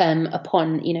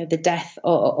upon, the death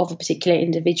of a particular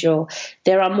individual,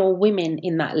 there are more women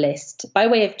in that list. By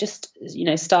way of just,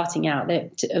 starting out,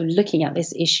 looking at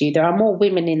this issue, there are more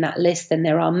women in that list than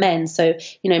there are men. So,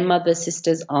 mothers,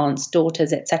 sisters, aunts,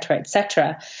 daughters, etc.,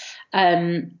 etc.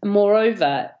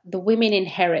 Moreover, the women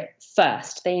inherit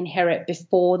first. They inherit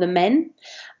before the men.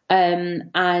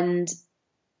 And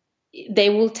they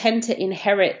will tend to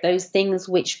inherit those things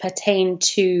which pertain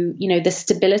to, the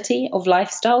stability of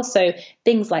lifestyle. So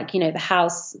things like, the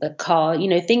house, the car,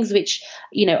 things which,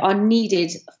 are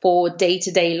needed for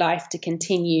day-to-day life to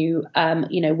continue,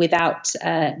 without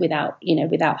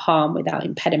harm, without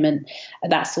impediment,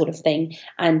 that sort of thing.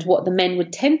 And what the men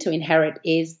would tend to inherit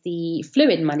is the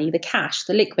fluid money, the cash,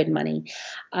 the liquid money.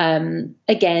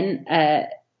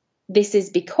 This is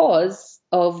because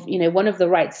of, one of the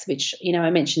rights which, I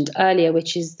mentioned earlier,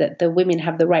 which is that the women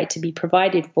have the right to be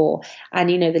provided for. And,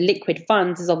 the liquid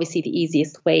funds is obviously the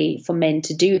easiest way for men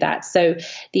to do that. So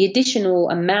the additional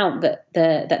amount that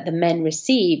the men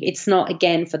receive, it's not,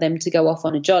 again, for them to go off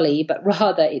on a jolly, but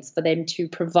rather it's for them to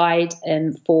provide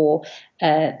for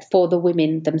the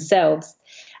women themselves.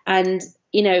 And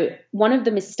one of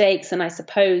the mistakes, and I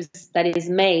suppose that is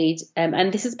made,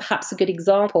 and this is perhaps a good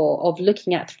example of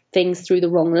looking at things through the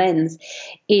wrong lens,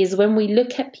 is when we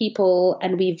look at people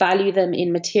and we value them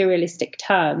in materialistic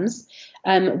terms,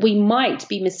 we might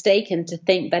be mistaken to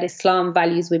think that Islam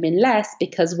values women less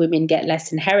because women get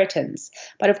less inheritance.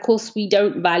 But of course, we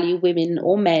don't value women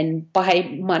or men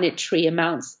by monetary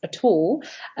amounts at all.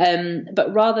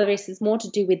 But rather, this is more to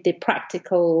do with the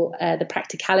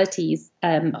practicalities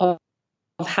of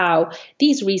how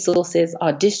these resources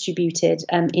are distributed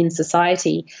in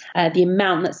society. The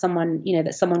amount that someone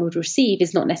would receive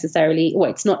is not necessarily, or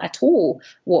it's not at all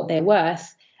what they're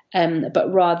worth,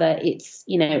 but rather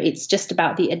it's just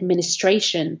about the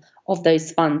administration of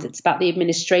those funds. It's about the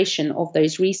administration of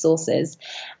those resources.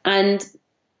 And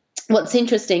what's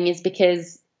interesting is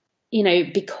because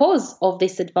of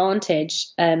this advantage,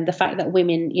 the fact that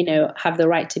women, have the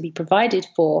right to be provided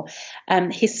for,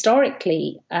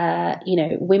 historically,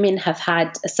 women have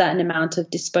had a certain amount of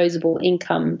disposable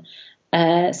income.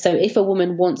 So if a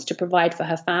woman wants to provide for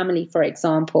her family, for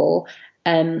example,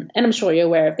 and I'm sure you're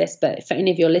aware of this, but for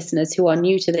any of your listeners who are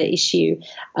new to the issue,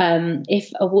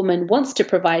 if a woman wants to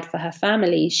provide for her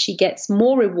family, she gets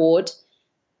more reward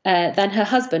than her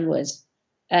husband would,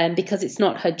 because it's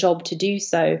not her job to do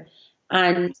so.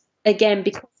 And again,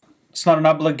 because it's not an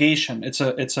obligation, it's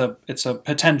a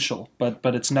potential, but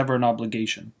it's never an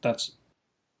obligation. That's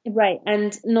right.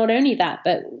 And not only that,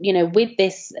 but with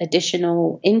this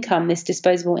additional income, this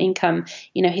disposable income,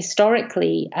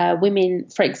 historically, women,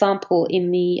 for example,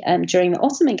 in the during the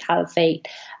Ottoman Caliphate,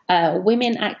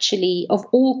 women actually of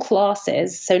all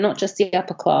classes, so not just the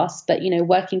upper class, but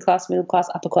working class, middle class,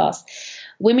 upper class,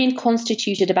 women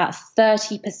constituted about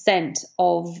 30%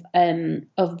 of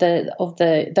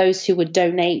those who would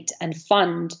donate and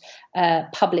fund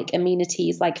public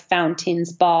amenities like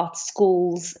fountains, baths,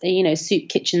 schools, soup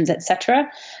kitchens, etc.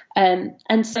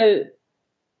 And so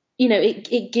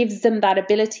it gives them that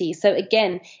ability. So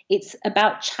again, it's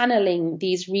about channeling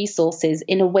these resources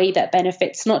in a way that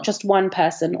benefits not just one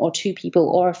person or two people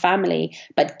or a family,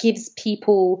 but gives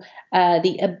people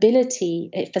the ability,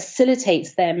 it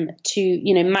facilitates them to,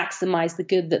 maximize the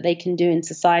good that they can do in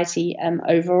society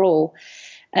overall.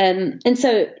 And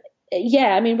so,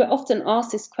 we're often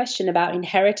asked this question about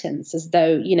inheritance as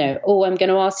though, I'm going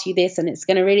to ask you this and it's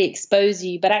going to really expose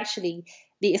you. But actually,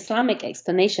 the Islamic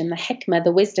explanation, the hikmah,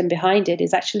 the wisdom behind it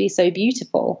is actually so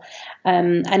beautiful.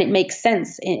 And it makes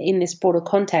sense in this broader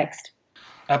context.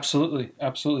 Absolutely.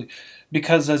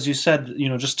 Because as you said,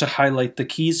 just to highlight the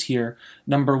keys here,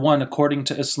 number one, according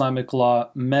to Islamic law,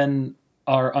 men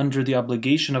are under the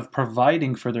obligation of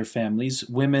providing for their families.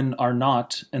 Women are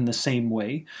not in the same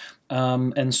way.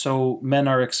 And so men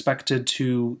are expected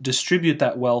to distribute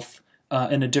that wealth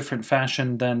in a different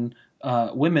fashion than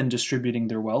women distributing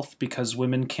their wealth, because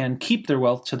women can keep their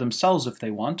wealth to themselves if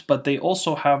they want, but they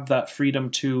also have that freedom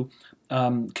to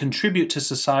contribute to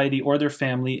society or their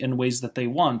family in ways that they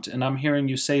want. And I'm hearing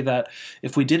you say that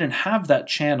if we didn't have that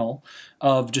channel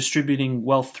of distributing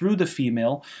wealth through the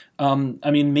female,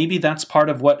 maybe that's part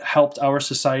of what helped our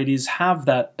societies have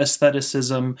that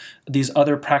aestheticism, these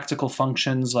other practical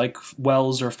functions like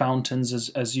wells or fountains,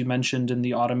 as you mentioned in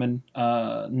the Ottoman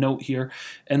note here.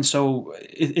 And so,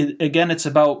 again, it's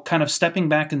about kind of stepping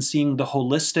back and seeing the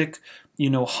holistic,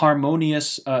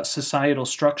 harmonious societal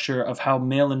structure of how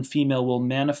male and female will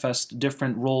manifest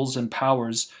different roles and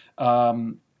powers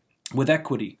with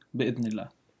equity, bi'idhnillah.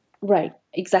 Right,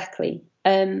 exactly.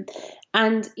 And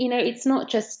it's not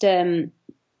just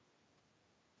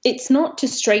it's not to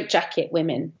straitjacket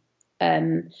women.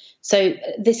 So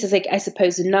this is, I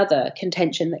suppose, another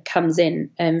contention that comes in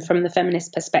from the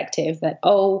feminist perspective that,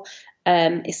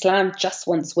 Islam just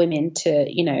wants women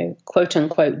to, quote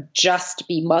unquote, just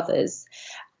be mothers.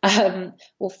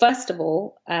 Well, first of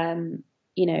all,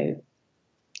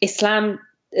 Islam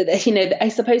I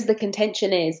suppose the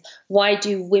contention is, why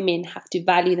do women have to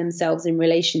value themselves in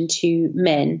relation to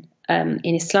men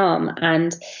in Islam?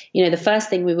 And, the first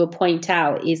thing we will point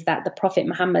out is that the Prophet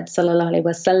Muhammad sallallahu alaihi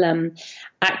wasallam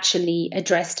actually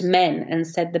addressed men and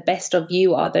said, the best of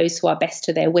you are those who are best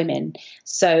to their women.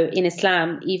 So in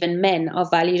Islam, even men are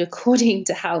valued according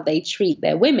to how they treat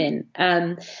their women.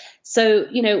 So,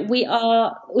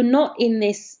 we're not in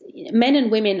this, men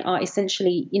and women are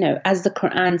essentially, as the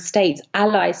Quran states,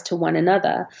 allies to one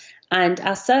another. And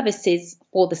our service is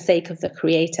for the sake of the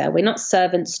Creator. We're not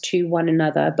servants to one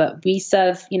another, but we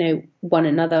serve, one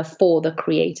another for the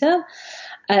Creator.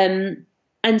 And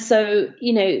so,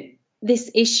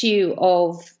 this issue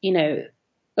of,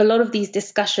 a lot of these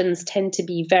discussions tend to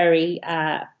be very,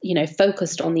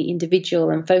 focused on the individual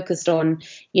and focused on,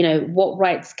 what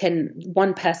rights can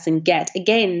one person get,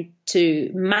 again, to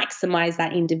maximize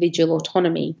that individual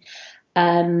autonomy.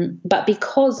 But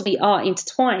because we are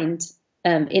intertwined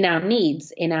in our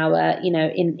needs, in our,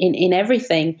 in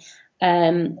everything,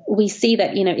 we see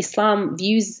that, Islam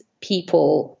views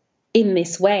people in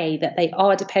this way, that they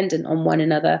are dependent on one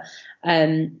another.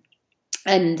 And,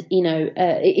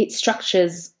 it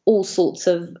structures all sorts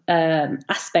of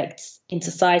aspects in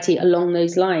society along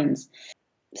those lines.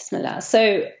 Bismillah.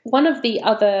 So one of the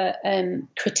other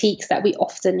critiques that we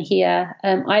often hear,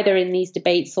 either in these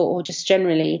debates or just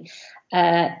generally,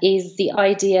 is the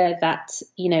idea that,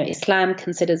 Islam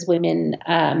considers women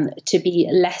to be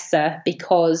lesser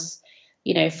because,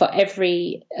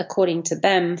 according to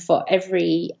them, for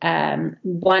every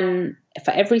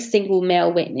single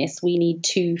male witness, we need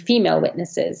 2 female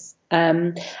witnesses.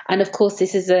 And of course,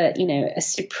 this is a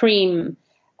supreme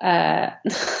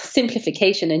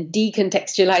simplification and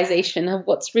decontextualization of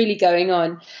what's really going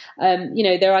on.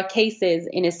 There are cases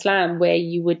in Islam where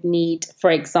you would need,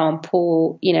 for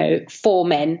example, 4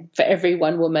 men for every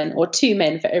 1 woman, or 2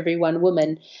 men for every 1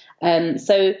 woman.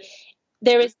 So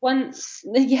there is one,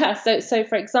 So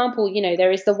for example,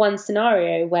 there is the one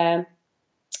scenario where,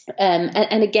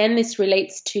 and again, this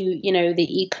relates to,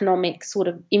 the economic sort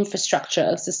of infrastructure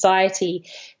of society,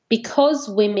 because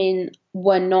women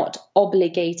were not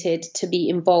obligated to be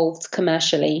involved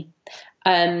commercially.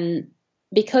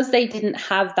 Because they didn't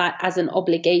have that as an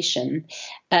obligation,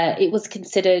 it was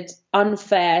considered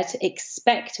unfair to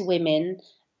expect women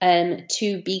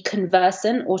to be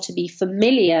conversant or to be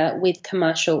familiar with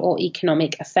commercial or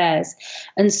economic affairs.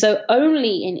 And so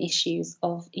only in issues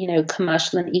of,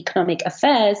 commercial and economic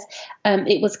affairs,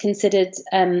 it was considered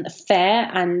fair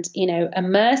and, a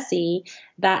mercy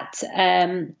that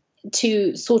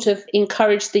to sort of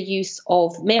encourage the use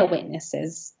of male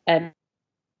witnesses.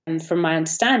 From my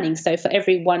understanding. So for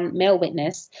every 1 male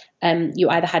witness, you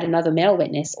either had another male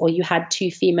witness or you had 2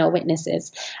 female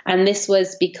witnesses. And this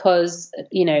was because,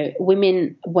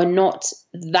 women were not,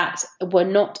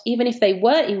 even if they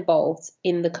were involved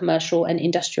in the commercial and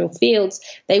industrial fields,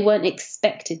 they weren't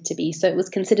expected to be. So it was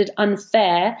considered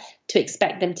unfair to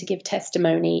expect them to give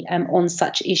testimony on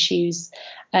such issues.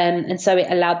 And so it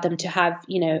allowed them to have,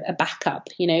 a backup,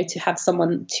 to have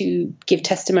someone to give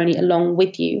testimony along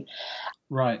with you.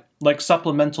 Right, like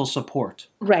supplemental support.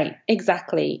 Right,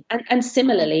 exactly. And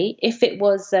similarly, if it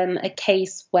was a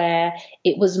case where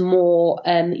it was more,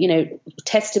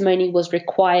 testimony was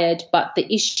required, but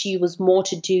the issue was more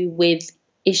to do with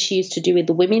issues to do with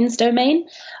the women's domain,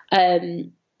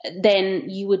 then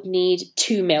you would need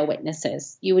 2 male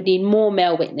witnesses. You would need more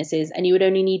male witnesses, and you would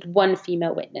only need 1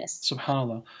 female witness.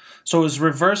 SubhanAllah. So it was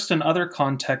reversed in other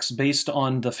contexts based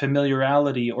on the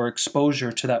familiarity or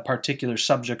exposure to that particular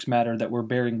subject matter that we're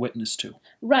bearing witness to.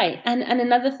 Right. And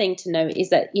another thing to note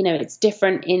is that, it's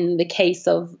different in the case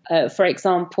of, for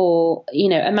example,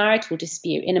 a marital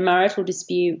dispute. In a marital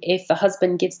dispute, if the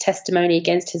husband gives testimony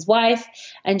against his wife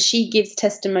and she gives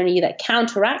testimony that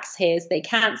counteracts his, they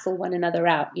cancel one another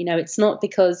out. It's not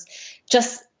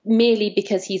just merely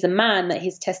because he's a man that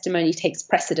his testimony takes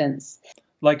precedence.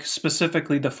 Like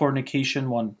specifically the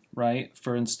fornication one, right?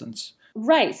 For instance.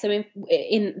 Right. So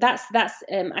in that's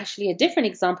actually a different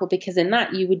example, because in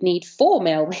that you would need 4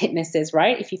 male witnesses,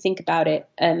 right? If you think about it,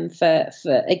 for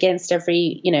against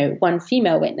every 1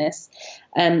 female witness.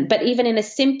 But even in a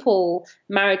simple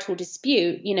marital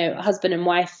dispute, husband and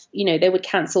wife, they would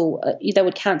cancel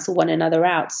one another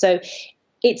out. So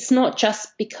it's not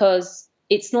just because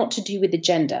it's not to do with the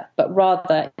gender, but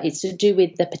rather it's to do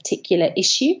with the particular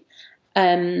issue.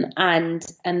 And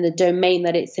the domain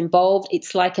that it's involved.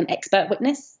 It's like an expert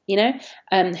witness,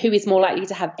 who is more likely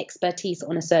to have expertise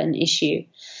on a certain issue.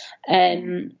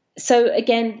 So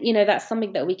again, that's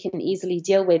something that we can easily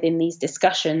deal with in these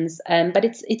discussions. But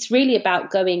it's really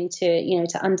about going to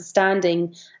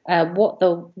understanding what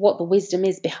the wisdom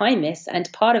is behind this,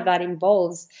 and part of that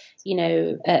involves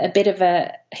a bit of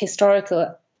a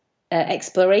historical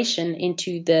exploration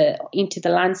into the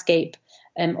landscape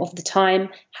of the time,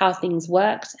 how things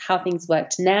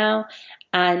worked now,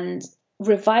 and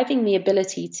reviving the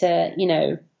ability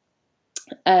to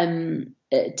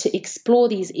explore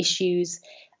these issues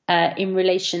in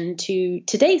relation to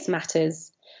today's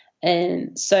matters.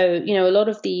 And so, a lot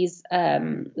of these,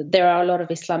 there are a lot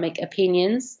of Islamic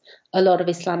opinions, a lot of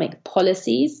Islamic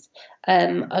policies,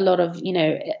 a lot of,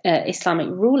 Islamic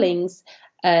rulings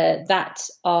that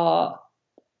are,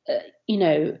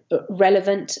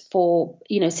 relevant for,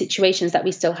 situations that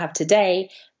we still have today.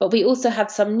 But we also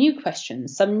have some new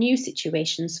questions, some new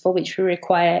situations for which we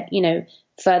require,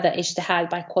 further ijtihad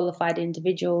by qualified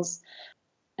individuals.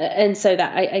 And so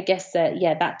that I guess that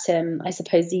I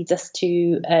suppose leads us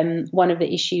to one of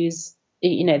the issues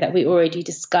that we already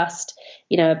discussed,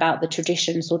 about the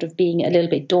tradition sort of being a little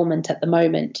bit dormant at the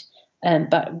moment,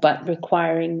 but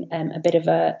requiring a bit of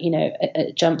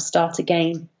a jump start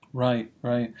again. Right.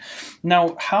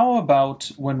 Now, how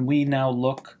about when we now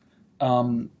look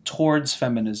towards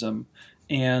feminism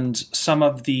and some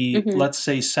of the, let's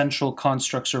say, central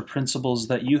constructs or principles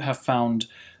that you have found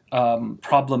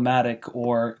problematic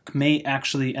or may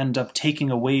actually end up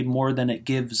taking away more than it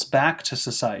gives back to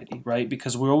society, right?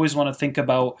 Because we always want to think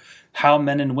about how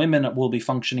men and women will be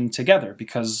functioning together,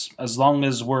 because as long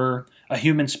as we're a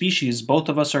human species, both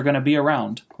of us are going to be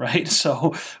around, right?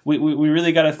 So we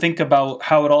really got to think about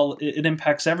how it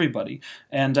impacts everybody.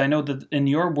 And I know that in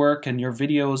your work and your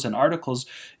videos and articles,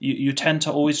 you tend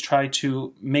to always try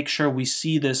to make sure we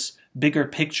see this bigger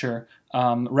picture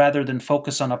rather than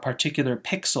focus on a particular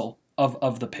pixel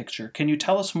of the picture. Can you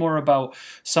tell us more about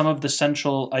some of the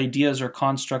central ideas or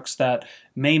constructs that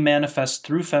may manifest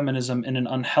through feminism in an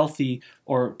unhealthy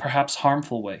or perhaps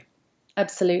harmful way?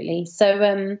 Absolutely.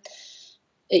 So,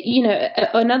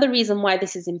 another reason why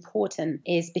this is important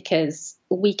is because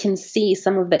we can see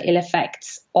some of the ill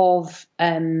effects of,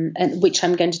 and which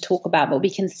I'm going to talk about, but we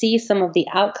can see some of the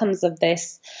outcomes of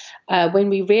this when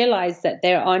we realize that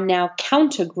there are now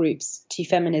counter groups to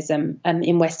feminism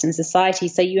in Western society.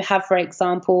 So you have, for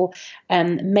example,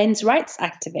 men's rights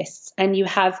activists, and you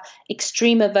have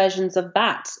extremer versions of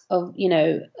that,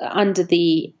 under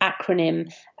the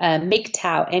acronym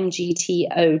MGTOW,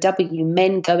 MGTOW,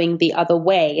 men going the other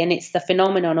way. And it's the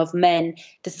phenomenon of men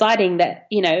deciding that,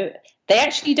 they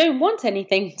actually don't want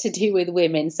anything to do with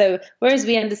women. So whereas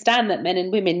we understand that men and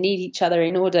women need each other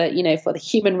in order, for the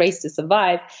human race to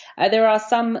survive, there are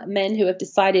some men who have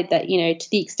decided that, to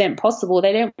the extent possible,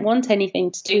 they don't want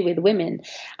anything to do with women.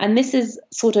 And this is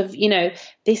sort of,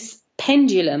 this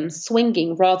pendulum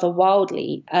swinging rather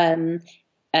wildly,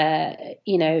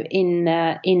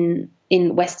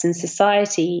 in Western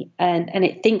society, and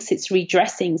it thinks it's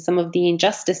redressing some of the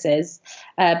injustices,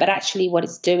 but actually what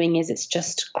it's doing is it's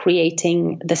just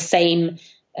creating the same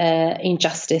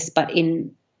injustice, but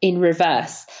in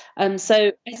reverse.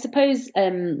 So I suppose,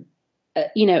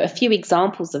 a few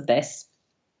examples of this,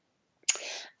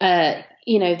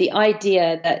 the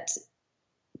idea that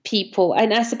people,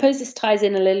 and I suppose this ties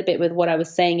in a little bit with what I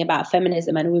was saying about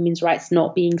feminism and women's rights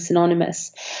not being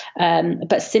synonymous.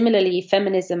 But similarly,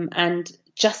 feminism and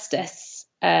justice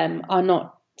are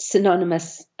not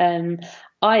synonymous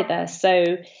either.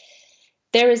 So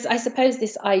there is, I suppose,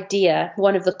 this idea,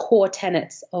 one of the core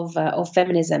tenets of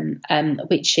feminism,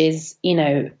 which is,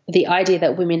 the idea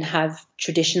that women have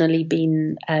traditionally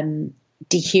been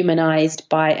dehumanized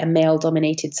by a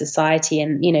male-dominated society.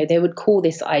 And, they would call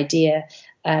this idea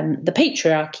the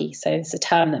patriarchy. So it's a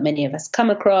term that many of us come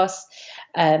across.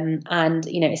 And,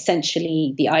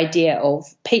 essentially the idea of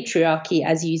patriarchy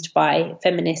as used by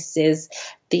feminists is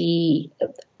the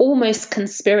almost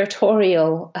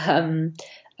conspiratorial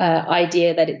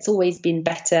idea that it's always been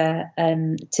better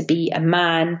to be a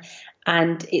man.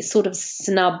 And it sort of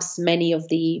snubs many of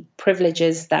the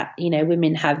privileges that,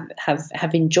 women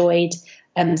have enjoyed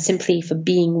simply for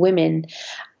being women.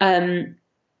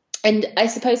 And I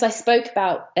suppose I spoke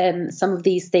about some of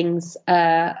these things,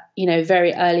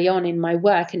 very early on in my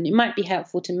work, and it might be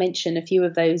helpful to mention a few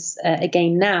of those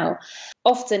again now.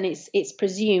 Often it's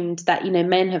presumed that,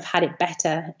 men have had it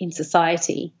better in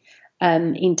society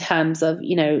in terms of,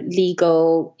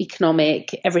 legal,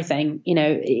 economic, everything.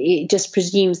 It just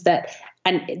presumes that,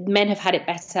 and men have had it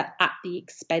better at the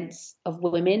expense of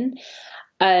women.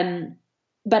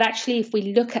 But actually, if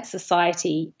we look at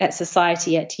society, at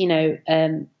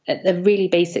the really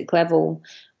basic level,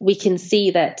 we can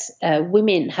see that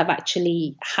women have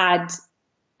actually had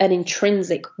an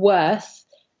intrinsic worth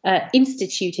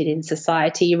instituted in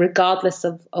society, regardless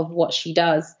of what she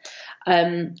does.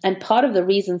 And part of the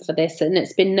reason for this, and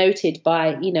it's been noted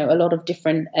by a lot of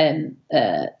different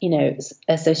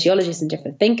sociologists and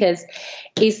different thinkers,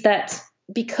 is that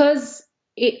because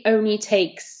it only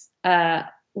takes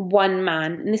one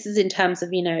man, and this is in terms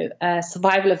of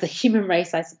survival of the human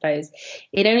race, I suppose,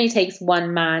 it only takes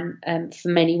one man for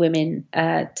many women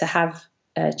to have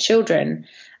children.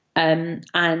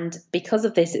 And because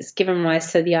of this, it's given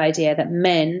rise to the idea that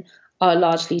men are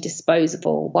largely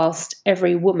disposable, whilst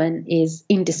every woman is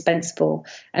indispensable.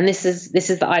 And this is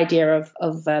the idea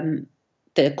of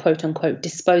the quote unquote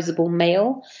disposable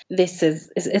male. This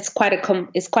is quite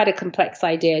a complex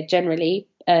idea generally,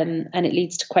 and it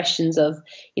leads to questions of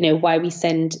why we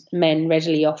send men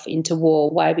readily off into war,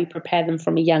 why we prepare them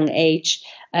from a young age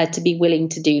to be willing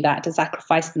to do that, to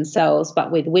sacrifice themselves.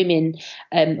 But with women,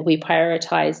 we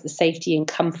prioritize the safety and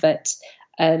comfort.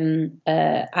 And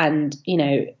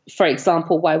for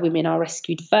example, why women are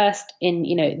rescued first in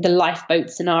the lifeboat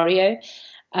scenario.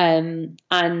 And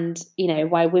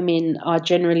why women are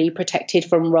generally protected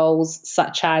from roles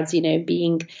such as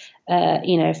being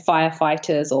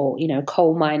firefighters or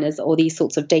coal miners or these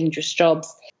sorts of dangerous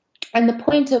jobs. And the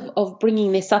point of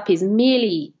bringing this up is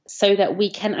merely so that we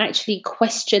can actually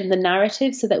question the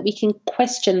narrative, so that we can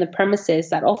question the premises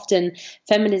that often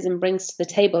feminism brings to the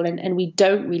table, and we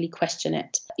don't really question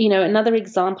it. Another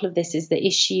example of this is the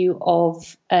issue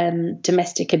of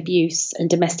domestic abuse and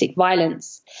domestic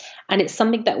violence. And it's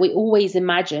something that we always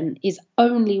imagine is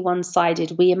only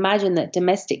one-sided. We imagine that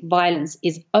domestic violence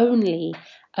is only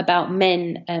about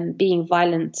men being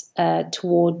violent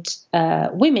toward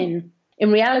women.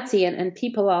 In reality, and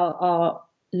people are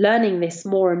learning this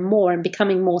more and more and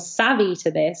becoming more savvy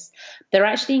to this, there are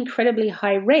actually incredibly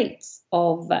high rates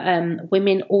of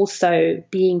women also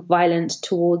being violent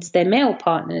towards their male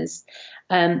partners.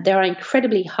 There are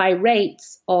incredibly high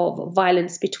rates of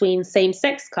violence between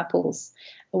same-sex couples,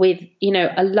 with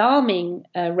alarming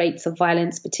rates of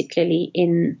violence, particularly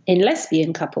in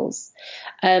lesbian couples.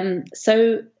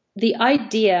 So the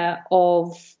idea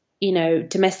of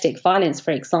domestic violence,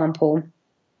 for example,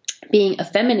 being a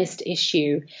feminist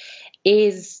issue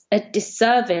is a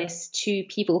disservice to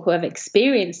people who have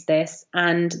experienced this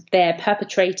and their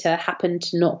perpetrator happened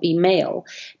to not be male,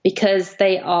 because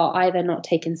they are either not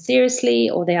taken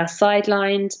seriously or they are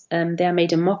sidelined, they are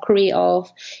made a mockery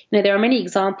of. There are many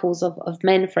examples of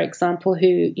men, for example,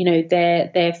 who,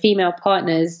 their female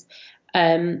partners,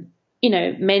 men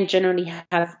generally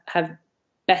have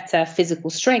better physical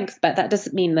strength, but that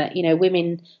doesn't mean that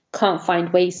women can't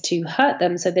find ways to hurt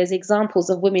them. So there's examples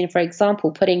of women, for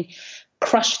example, putting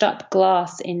crushed up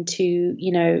glass into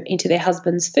their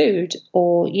husband's food,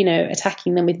 or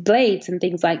attacking them with blades and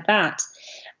things like that.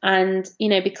 And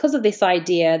because of this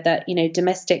idea that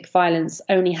domestic violence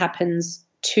only happens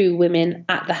to women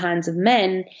at the hands of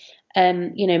men,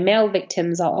 male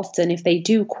victims are often, if they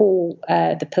do call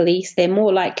the police, they're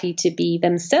more likely to be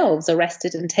themselves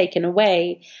arrested and taken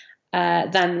away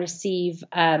than receive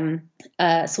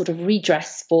sort of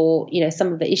redress for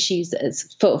some of the issues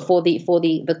for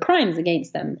the crimes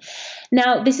against them.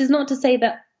 Now, this is not to say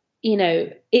that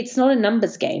it's not a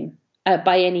numbers game.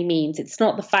 By any means. It's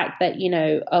not the fact that,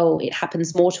 it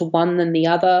happens more to one than the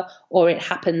other, or it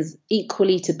happens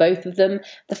equally to both of them.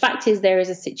 The fact is there is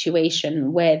a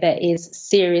situation where there is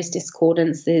serious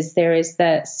discordances, there is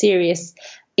the serious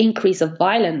increase of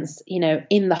violence,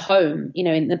 in the home,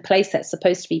 in the place that's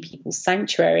supposed to be people's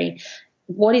sanctuary.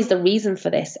 What is the reason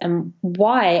for this? And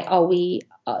why are we,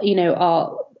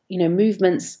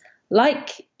 movements like,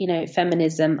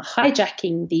 feminism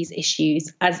hijacking these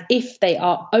issues as if they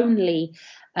are only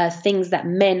things that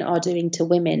men are doing to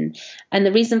women? And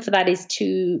the reason for that is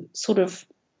to sort of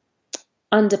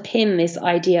underpin this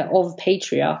idea of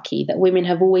patriarchy, that women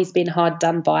have always been hard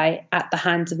done by at the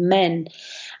hands of men.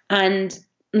 And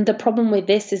the problem with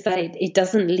this is that it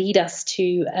doesn't lead us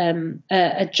to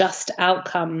a just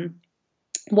outcome.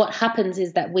 What happens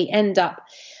is that we end up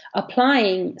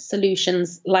applying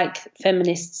solutions like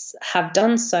feminists have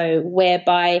done so,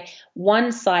 whereby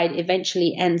one side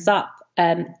eventually ends up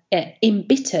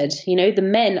embittered. The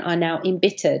men are now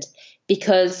embittered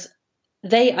because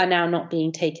they are now not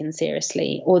being taken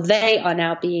seriously, or they are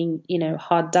now being,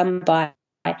 hard done by,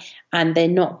 and they're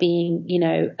not being,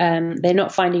 they're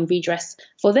not finding redress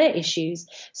for their issues.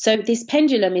 So this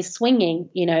pendulum is swinging,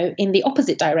 in the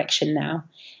opposite direction now.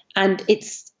 And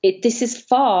it's this is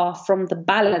far from the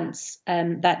balance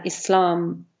that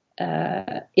Islam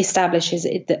establishes.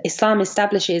 Islam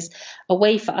establishes a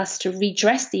way for us to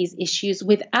redress these issues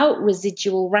without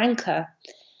residual rancor,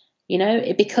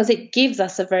 because it gives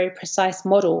us a very precise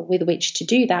model with which to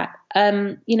do that.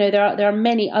 There are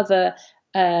many other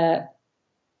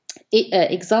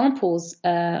examples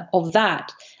of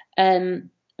that.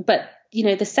 But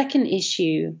the second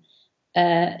issue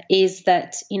is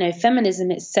that,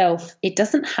 feminism itself, it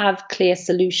doesn't have clear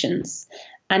solutions,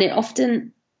 and it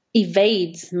often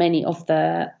evades many of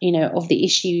the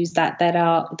issues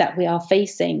that we are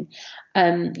facing.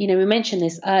 We mentioned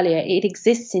this earlier. It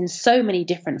exists in so many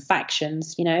different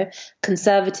factions,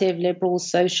 conservative, liberal,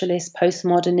 socialist,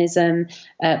 postmodernism,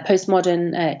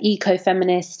 postmodern,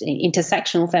 eco-feminist,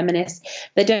 intersectional feminist.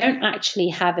 They don't actually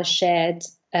have a shared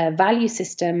value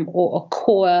system or a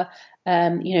core,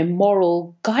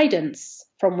 moral guidance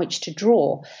from which to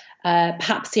draw.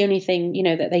 Perhaps the only thing,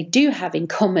 that they do have in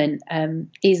common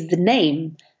is the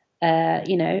name,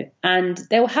 and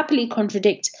they will happily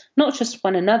contradict not just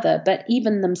one another, but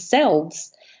even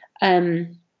themselves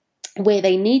where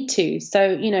they need to.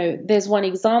 So, there's one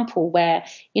example where,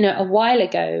 a while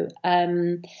ago,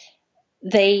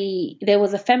 there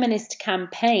was a feminist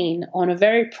campaign on a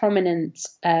very prominent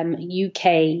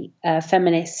UK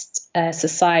feminist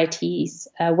society's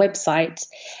website,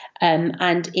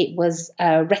 and it was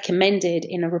recommended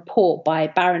in a report by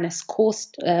Baroness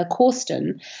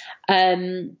Corsten,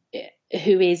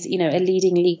 who is, a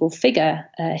leading legal figure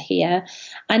here.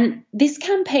 And this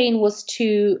campaign was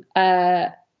to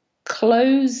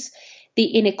close the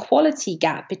inequality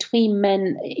gap between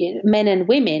men and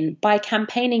women by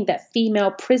campaigning that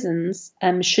female prisons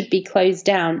should be closed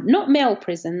down, not male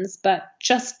prisons, but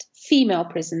just female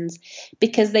prisons,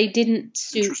 because they didn't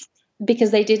suit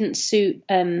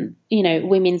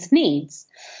women's needs.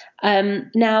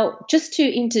 Now, just to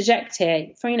interject here,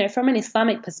 from an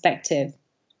Islamic perspective,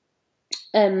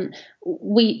 Islam,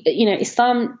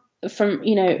 from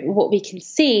what we can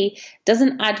see,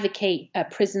 doesn't advocate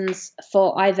prisons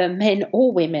for either men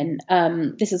or women.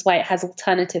 This is why it has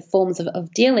alternative forms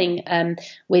of dealing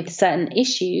with certain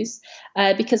issues,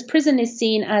 because prison is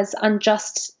seen as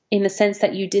unjust in the sense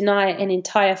that you deny an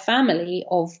entire family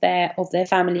of their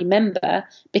family member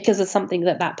because of something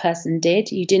that person did.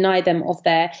 You deny them of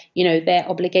their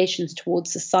obligations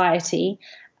towards society.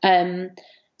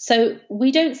 So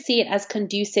we don't see it as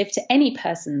conducive to any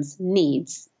person's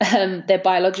needs, their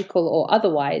biological or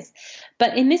otherwise.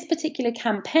 But in this particular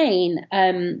campaign,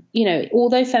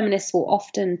 although feminists will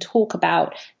often talk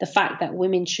about the fact that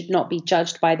women should not be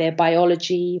judged by their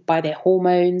biology, by their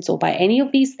hormones, or by any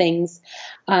of these things,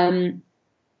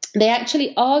 they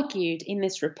actually argued in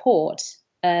this report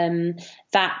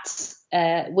that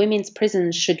women's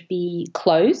prisons should be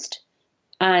closed,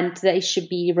 and they should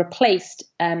be replaced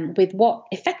with what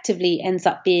effectively ends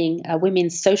up being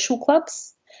women's social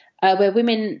clubs,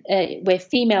 where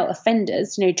female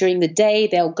offenders, during the day,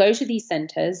 they'll go to these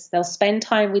centers, they'll spend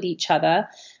time with each other.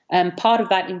 Part of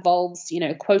that involves,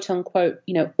 quote unquote,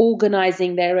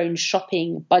 organizing their own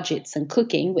shopping budgets and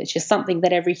cooking, which is something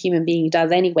that every human being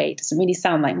does anyway. It doesn't really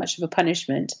sound like much of a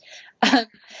punishment.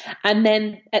 And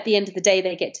then at the end of the day,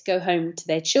 they get to go home to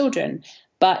their children.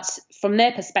 But from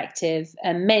their perspective,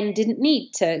 men didn't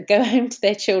need to go home to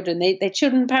their children. Their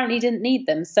children apparently didn't need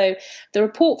them. So the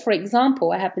report, for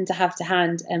example, I happen to have to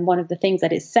hand, and one of the things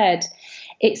that it said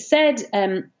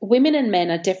women and men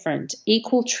are different.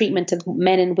 Equal treatment of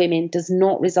men and women does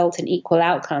not result in equal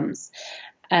outcomes.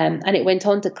 And it went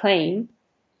on to claim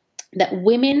that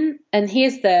women, and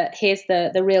here's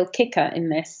the real kicker in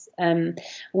this,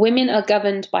 women are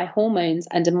governed by hormones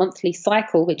and a monthly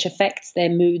cycle which affects their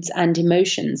moods and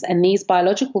emotions, and these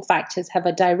biological factors have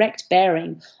a direct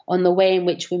bearing on the way in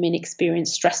which women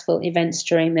experience stressful events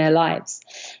during their lives.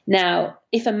 Now,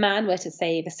 if a man were to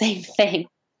say the same thing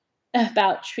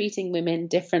about treating women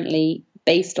differently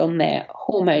based on their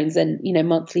hormones and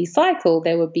monthly cycle,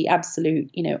 there would be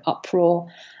absolute uproar.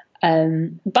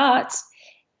 But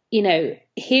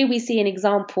here we see an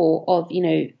example of,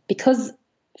 because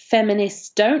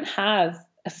feminists don't have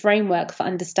a framework for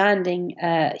understanding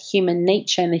human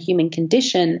nature and the human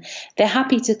condition, they're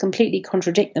happy to completely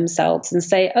contradict themselves and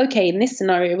say, okay, in this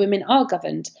scenario, women are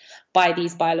governed by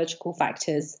these biological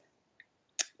factors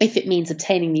if it means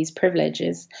obtaining these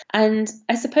privileges. And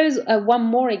I suppose one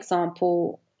more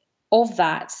example of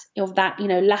that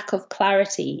lack of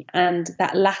clarity and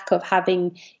that lack of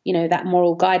having that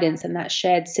moral guidance and that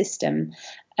shared system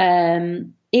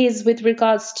is with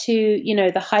regards to,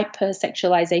 the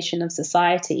hypersexualization of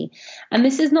society. And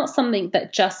this is not something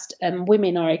that just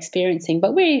women are experiencing,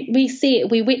 but we see it,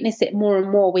 we witness it more and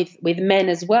more with men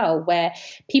as well, where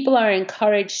people are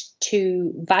encouraged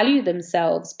to value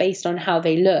themselves based on how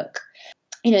they look.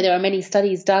 There are many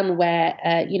studies done where,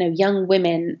 young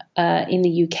women in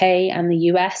the UK and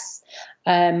the US,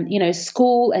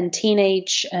 school and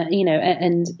teenage, early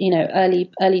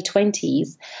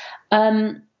 20s,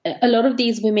 a lot of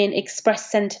these women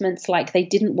express sentiments like they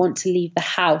didn't want to leave the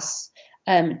house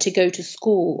to go to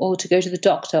school or to go to the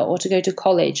doctor or to go to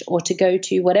college or to go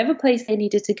to whatever place they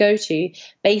needed to go to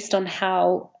based on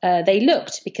how they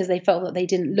looked, because they felt that they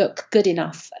didn't look good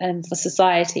enough for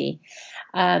society.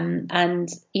 And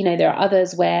there are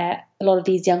others where a lot of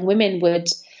these young women would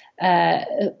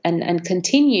and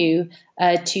continue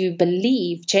to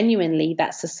believe genuinely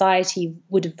that society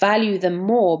would value them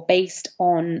more based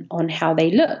on how they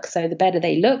look. So the better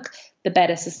they look, the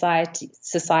better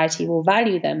society will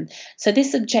value them. So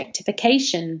this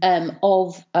objectification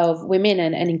of women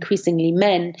and increasingly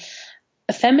men,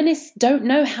 feminists don't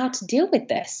know how to deal with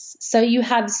this. So you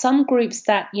have some groups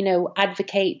that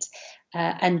advocate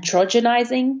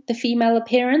androgenizing the female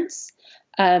appearance.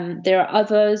 There are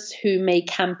others who may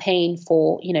campaign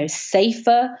for,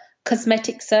 safer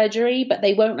cosmetic surgery, but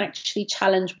they won't actually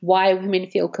challenge why women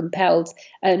feel compelled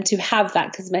to have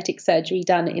that cosmetic surgery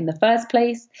done in the first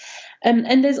place.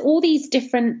 And there's all these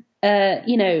different,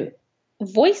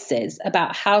 voices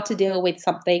about how to deal with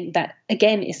something that,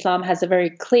 again, Islam has a very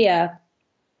clear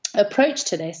approach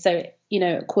to this. So,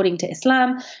 according to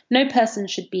Islam, no person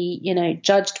should be,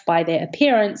 judged by their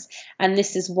appearance. And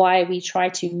this is why we try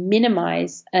to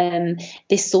minimize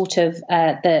this sort of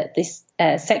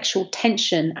sexual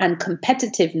tension and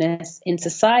competitiveness in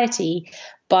society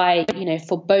by,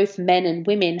 for both men and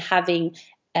women having,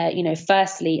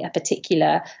 firstly,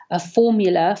 a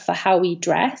formula for how we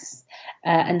dress.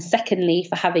 And secondly,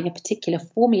 for having a particular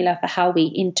formula for how we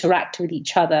interact with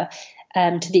each other.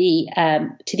 To the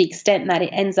extent that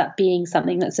it ends up being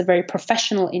something that's a very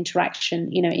professional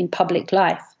interaction, in public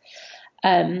life.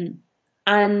 And,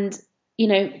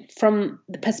 from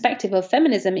the perspective of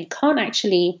feminism, it can't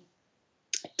actually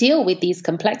deal with these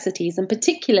complexities. And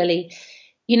particularly,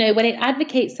 when it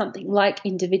advocates something like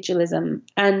individualism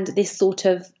and this sort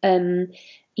of,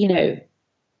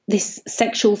 this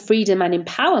sexual freedom and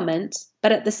empowerment,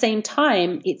 but at the same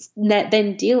time, it's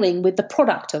then dealing with the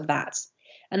product of that.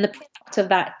 And the product of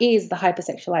that is the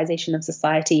hypersexualization of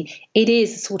society. It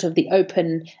is sort of the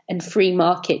open and free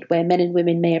market where men and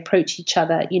women may approach each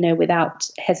other, without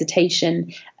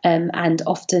hesitation, and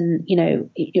often,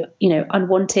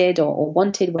 unwanted or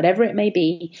wanted, whatever it may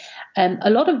be. A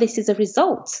lot of this is a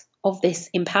result of this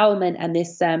empowerment and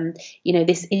this,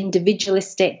 this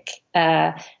individualistic,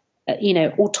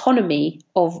 autonomy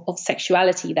of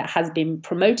sexuality that has been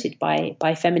promoted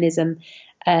by feminism.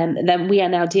 Then we are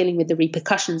now dealing with the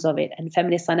repercussions of it, and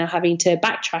feminists are now having to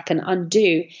backtrack and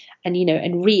undo and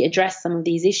readdress some of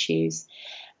these issues.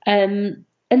 And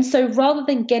so rather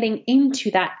than getting into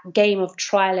that game of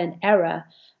trial and error,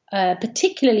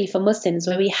 particularly for Muslims,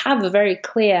 where we have a very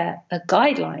clear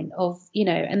guideline of,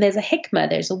 and there's a hikmah,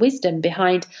 there's a wisdom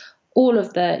behind all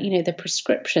of the, the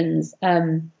prescriptions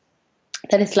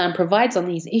that Islam provides on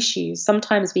these issues.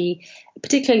 Sometimes we,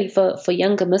 particularly for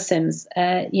younger Muslims,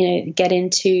 get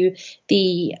into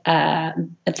the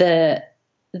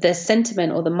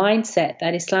sentiment or the mindset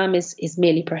that Islam is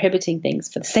merely prohibiting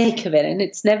things for the sake of it, and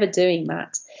it's never doing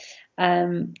that.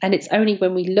 And it's only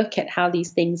when we look at how these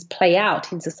things play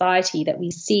out in society that we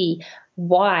see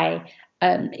why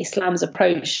Islam's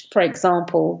approach, for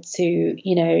example, to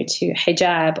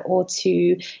hijab or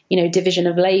to division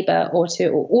of labor or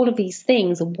to all of these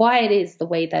things, why it is the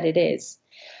way that it is.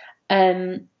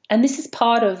 And this is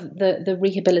part of the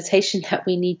rehabilitation that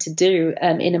we need to do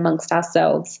in amongst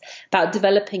ourselves, about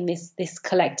developing this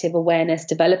collective awareness,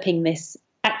 developing this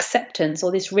acceptance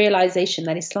or this realization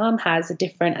that Islam has a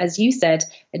different, as you said,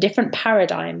 a different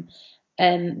paradigm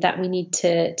that we need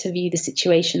to view the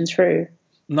situation through.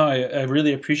 No, I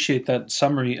really appreciate that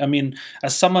summary. I mean,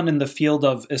 as someone in the field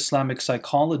of Islamic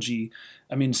psychology,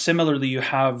 I mean, similarly, you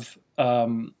have,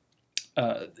 the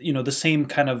same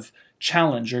kind of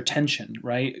challenge or tension,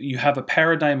 right? You have a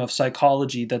paradigm of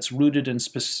psychology that's rooted in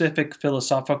specific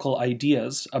philosophical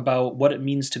ideas about what it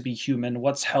means to be human,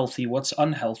 what's healthy, what's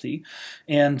unhealthy.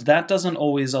 And that doesn't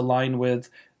always align with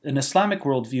an Islamic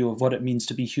worldview of what it means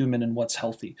to be human and what's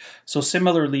healthy. So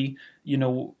similarly,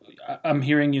 I'm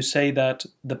hearing you say that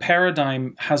the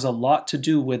paradigm has a lot to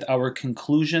do with our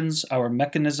conclusions, our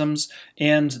mechanisms,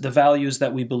 and the values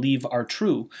that we believe are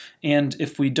true. And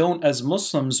if we don't, as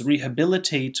Muslims,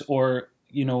 rehabilitate or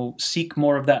seek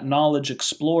more of that knowledge,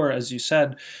 explore, as you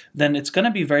said, then it's going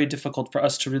to be very difficult for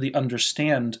us to really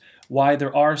understand why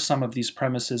there are some of these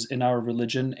premises in our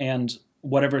religion, and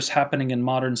whatever's happening in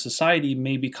modern society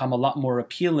may become a lot more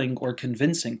appealing or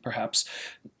convincing, perhaps.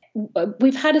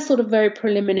 We've had a sort of very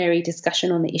preliminary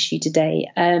discussion on the issue today.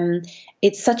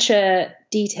 It's such a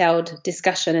detailed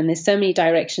discussion, and there's so many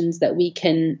directions that we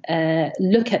can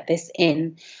look at this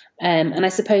in. And I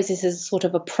suppose this is sort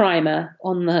of a primer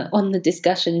on the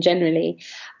discussion generally.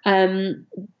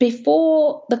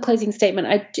 Before the closing statement,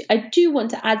 I do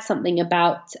want to add something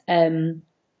about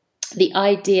the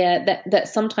idea that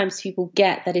sometimes people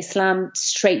get that Islam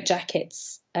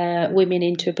straitjackets women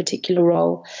into a particular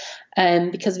role,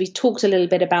 because we talked a little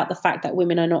bit about the fact that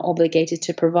women are not obligated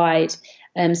to provide.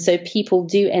 So people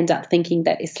do end up thinking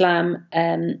that Islam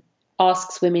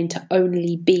asks women to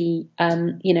only be,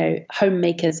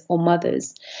 homemakers or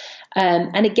mothers.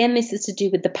 And again, this is to do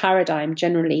with the paradigm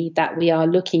generally that we are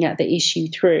looking at the issue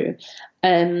through.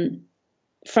 From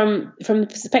the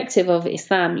perspective of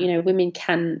Islam, women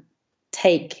can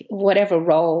take whatever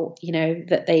role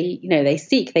that they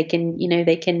seek. They can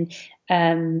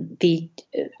be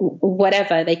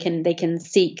whatever. They can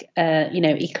seek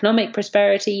economic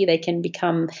prosperity. They can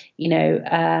become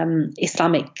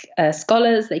Islamic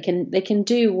scholars. They can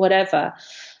do whatever.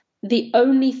 The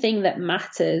only thing that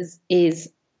matters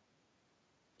is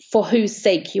for whose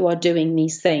sake you are doing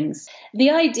these things.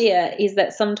 The idea is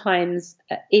that sometimes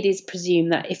it is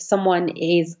presumed that if someone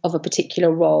is of a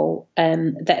particular role,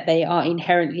 that they are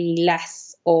inherently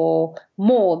less or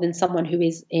more than someone who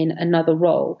is in another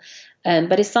role.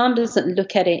 But Islam doesn't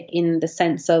look at it in the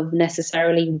sense of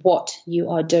necessarily what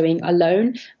you are doing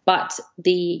alone, but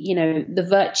the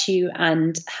virtue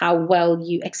and how well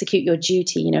you execute your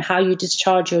duty, how you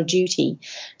discharge your duty.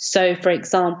 So, for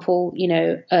example,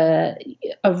 a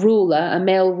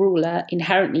male ruler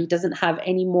inherently doesn't have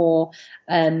any more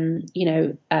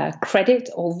credit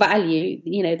or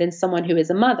value, than someone who is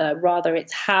a mother. Rather,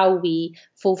 it's how we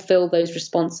fulfill those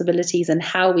responsibilities and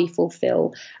how we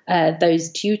fulfill those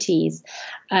duties.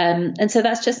 And so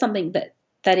that's just something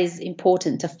that is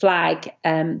important to flag,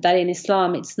 that in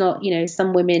Islam, it's not,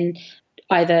 some women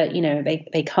either,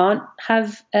 they can't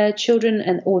have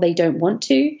children or they don't want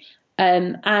to.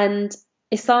 And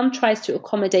Islam tries to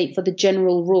accommodate for the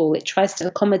general rule. It tries to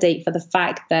accommodate for the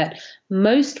fact that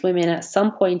most women at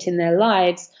some point in their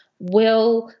lives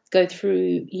will go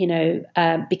through,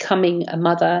 becoming a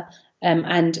mother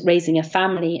and raising a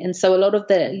family. And so a lot of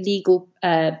the legal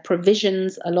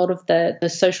provisions, a lot of the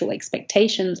social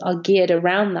expectations are geared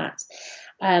around that.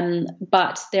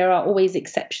 But there are always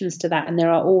exceptions to that. And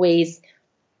there are always,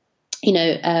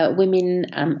 women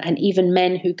and even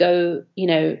men who go,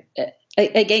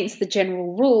 against the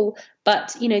general rule,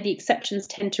 but the exceptions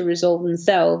tend to resolve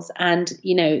themselves, and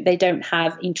they don't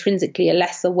have intrinsically a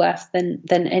lesser worth than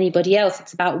anybody else.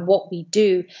 It's about what we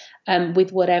do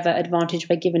with whatever advantage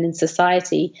we're given in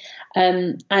society.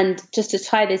 And just to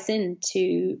tie this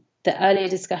into the earlier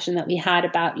discussion that we had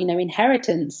about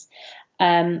inheritance,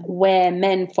 where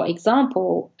men, for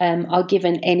example, are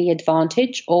given any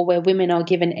advantage, or where women are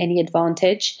given any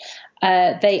advantage,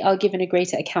 they are given a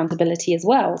greater accountability as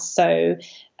well. So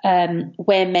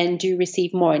where men do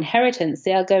receive more inheritance,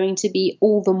 they are going to be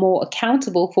all the more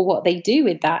accountable for what they do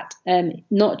with that,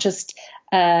 not just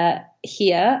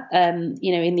here,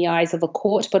 in the eyes of a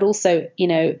court, but also,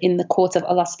 in the court of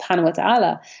Allah subhanahu wa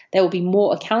ta'ala. They will be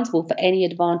more accountable for any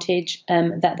advantage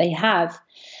that they have.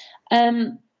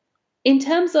 In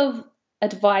terms of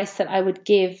advice that I would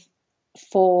give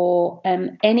for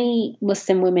any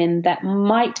Muslim women that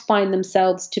might find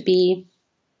themselves to be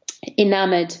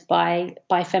enamored by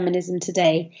feminism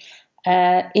today,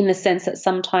 in the sense that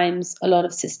sometimes a lot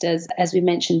of sisters, as we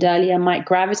mentioned earlier, might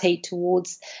gravitate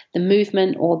towards the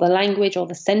movement or the language or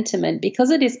the sentiment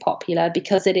because it is popular,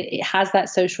 because it has that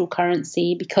social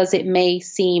currency, because it may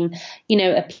seem,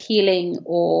 appealing,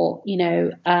 or,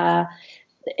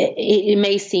 it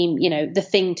may seem, the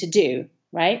thing to do,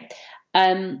 right?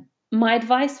 My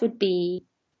advice would be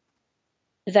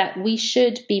that we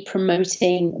should be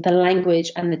promoting the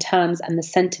language and the terms and the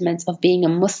sentiments of being a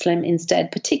Muslim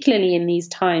instead, particularly in these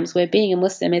times where being a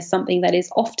Muslim is something that is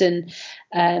often,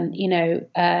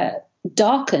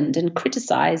 darkened and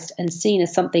criticized and seen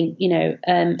as something,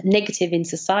 negative in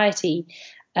society.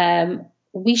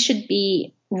 We should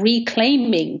be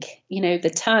reclaiming,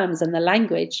 the terms and the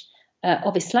language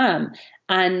of Islam.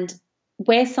 And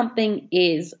where something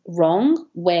is wrong,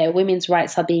 where women's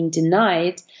rights are being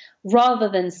denied, rather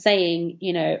than saying,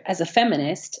 as a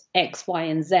feminist, X, Y,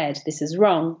 and Z, this is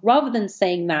wrong, rather than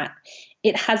saying that,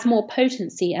 it has more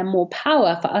potency and more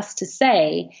power for us to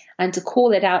say and to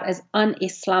call it out as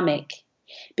un-Islamic.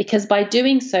 Because by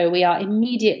doing so, we are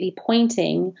immediately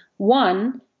pointing,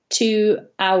 one, to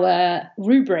our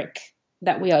rubric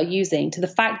that we are using, to the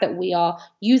fact that we are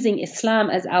using Islam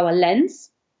as our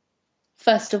lens,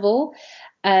 first of all.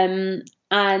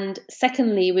 And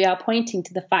secondly, we are pointing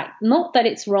to the fact, not that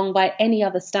it's wrong by any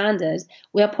other standard,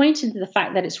 we are pointing to the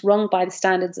fact that it's wrong by the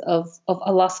standards of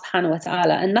Allah subhanahu wa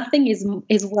ta'ala, and nothing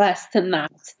is worse than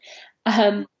that.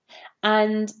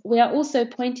 And we are also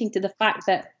pointing to the fact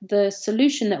that the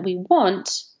solution that we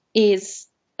want is,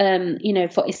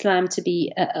 for Islam to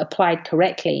be applied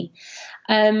correctly.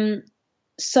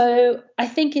 So I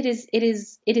think it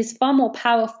is far more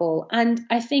powerful, and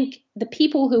I think the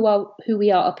people who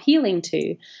we are appealing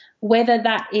to, whether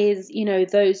that is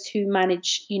those who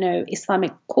manage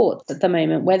Islamic courts at the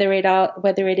moment, whether it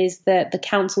is the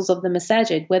councils of the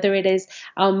masajid, whether it is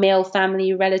our male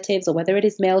family relatives, or whether it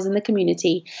is males in the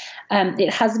community,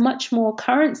 it has much more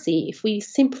currency if we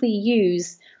simply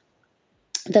use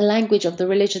the language of the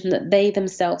religion that they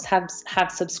themselves have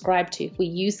subscribed to, if we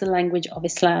use the language of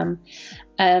Islam.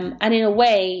 And in a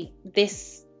way,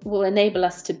 this will enable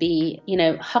us to be,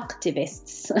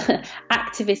 haqqtivists,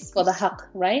 activists for the haqq,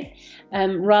 right?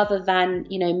 Rather than,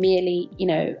 merely,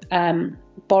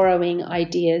 borrowing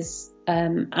ideas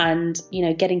and,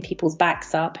 getting people's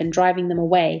backs up and driving them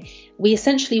away. We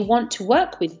essentially want to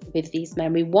work with these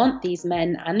men. We want these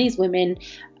men and these women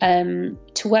to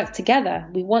work together.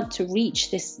 We want to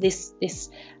reach this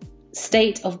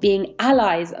state of being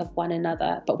allies of one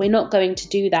another, but we're not going to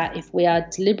do that if we are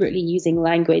deliberately using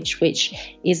language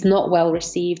which is not well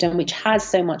received and which has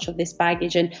so much of this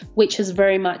baggage, and which has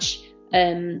very much,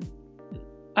 I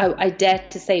dare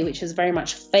to say, which has very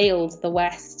much failed the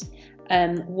West.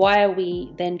 Why are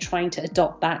we then trying to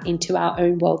adopt that into our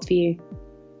own worldview?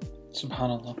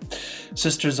 SubhanAllah.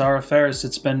 Sister Zahra Faris,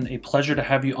 it's been a pleasure to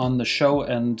have you on the show,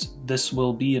 and this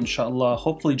will be, inshallah,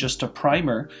 hopefully just a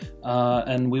primer,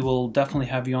 and we will definitely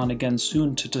have you on again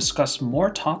soon to discuss more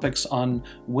topics on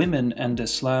women and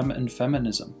Islam and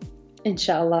feminism.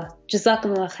 Inshallah.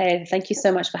 Jazakumullah khair. Thank you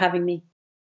so much for having me.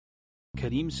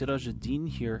 Kareem Sirajuddin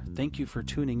here. Thank you for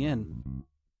tuning in.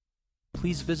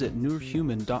 Please visit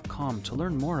noorhuman.com to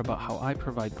learn more about how I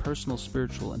provide personal,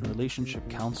 spiritual, and relationship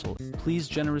counsel. Please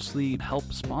generously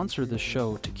help sponsor this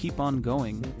show to keep on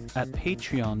going at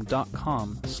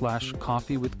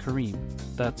patreon.com/coffeewithkareem.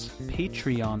 That's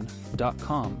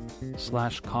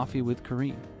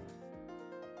patreon.com/coffeewithkareem.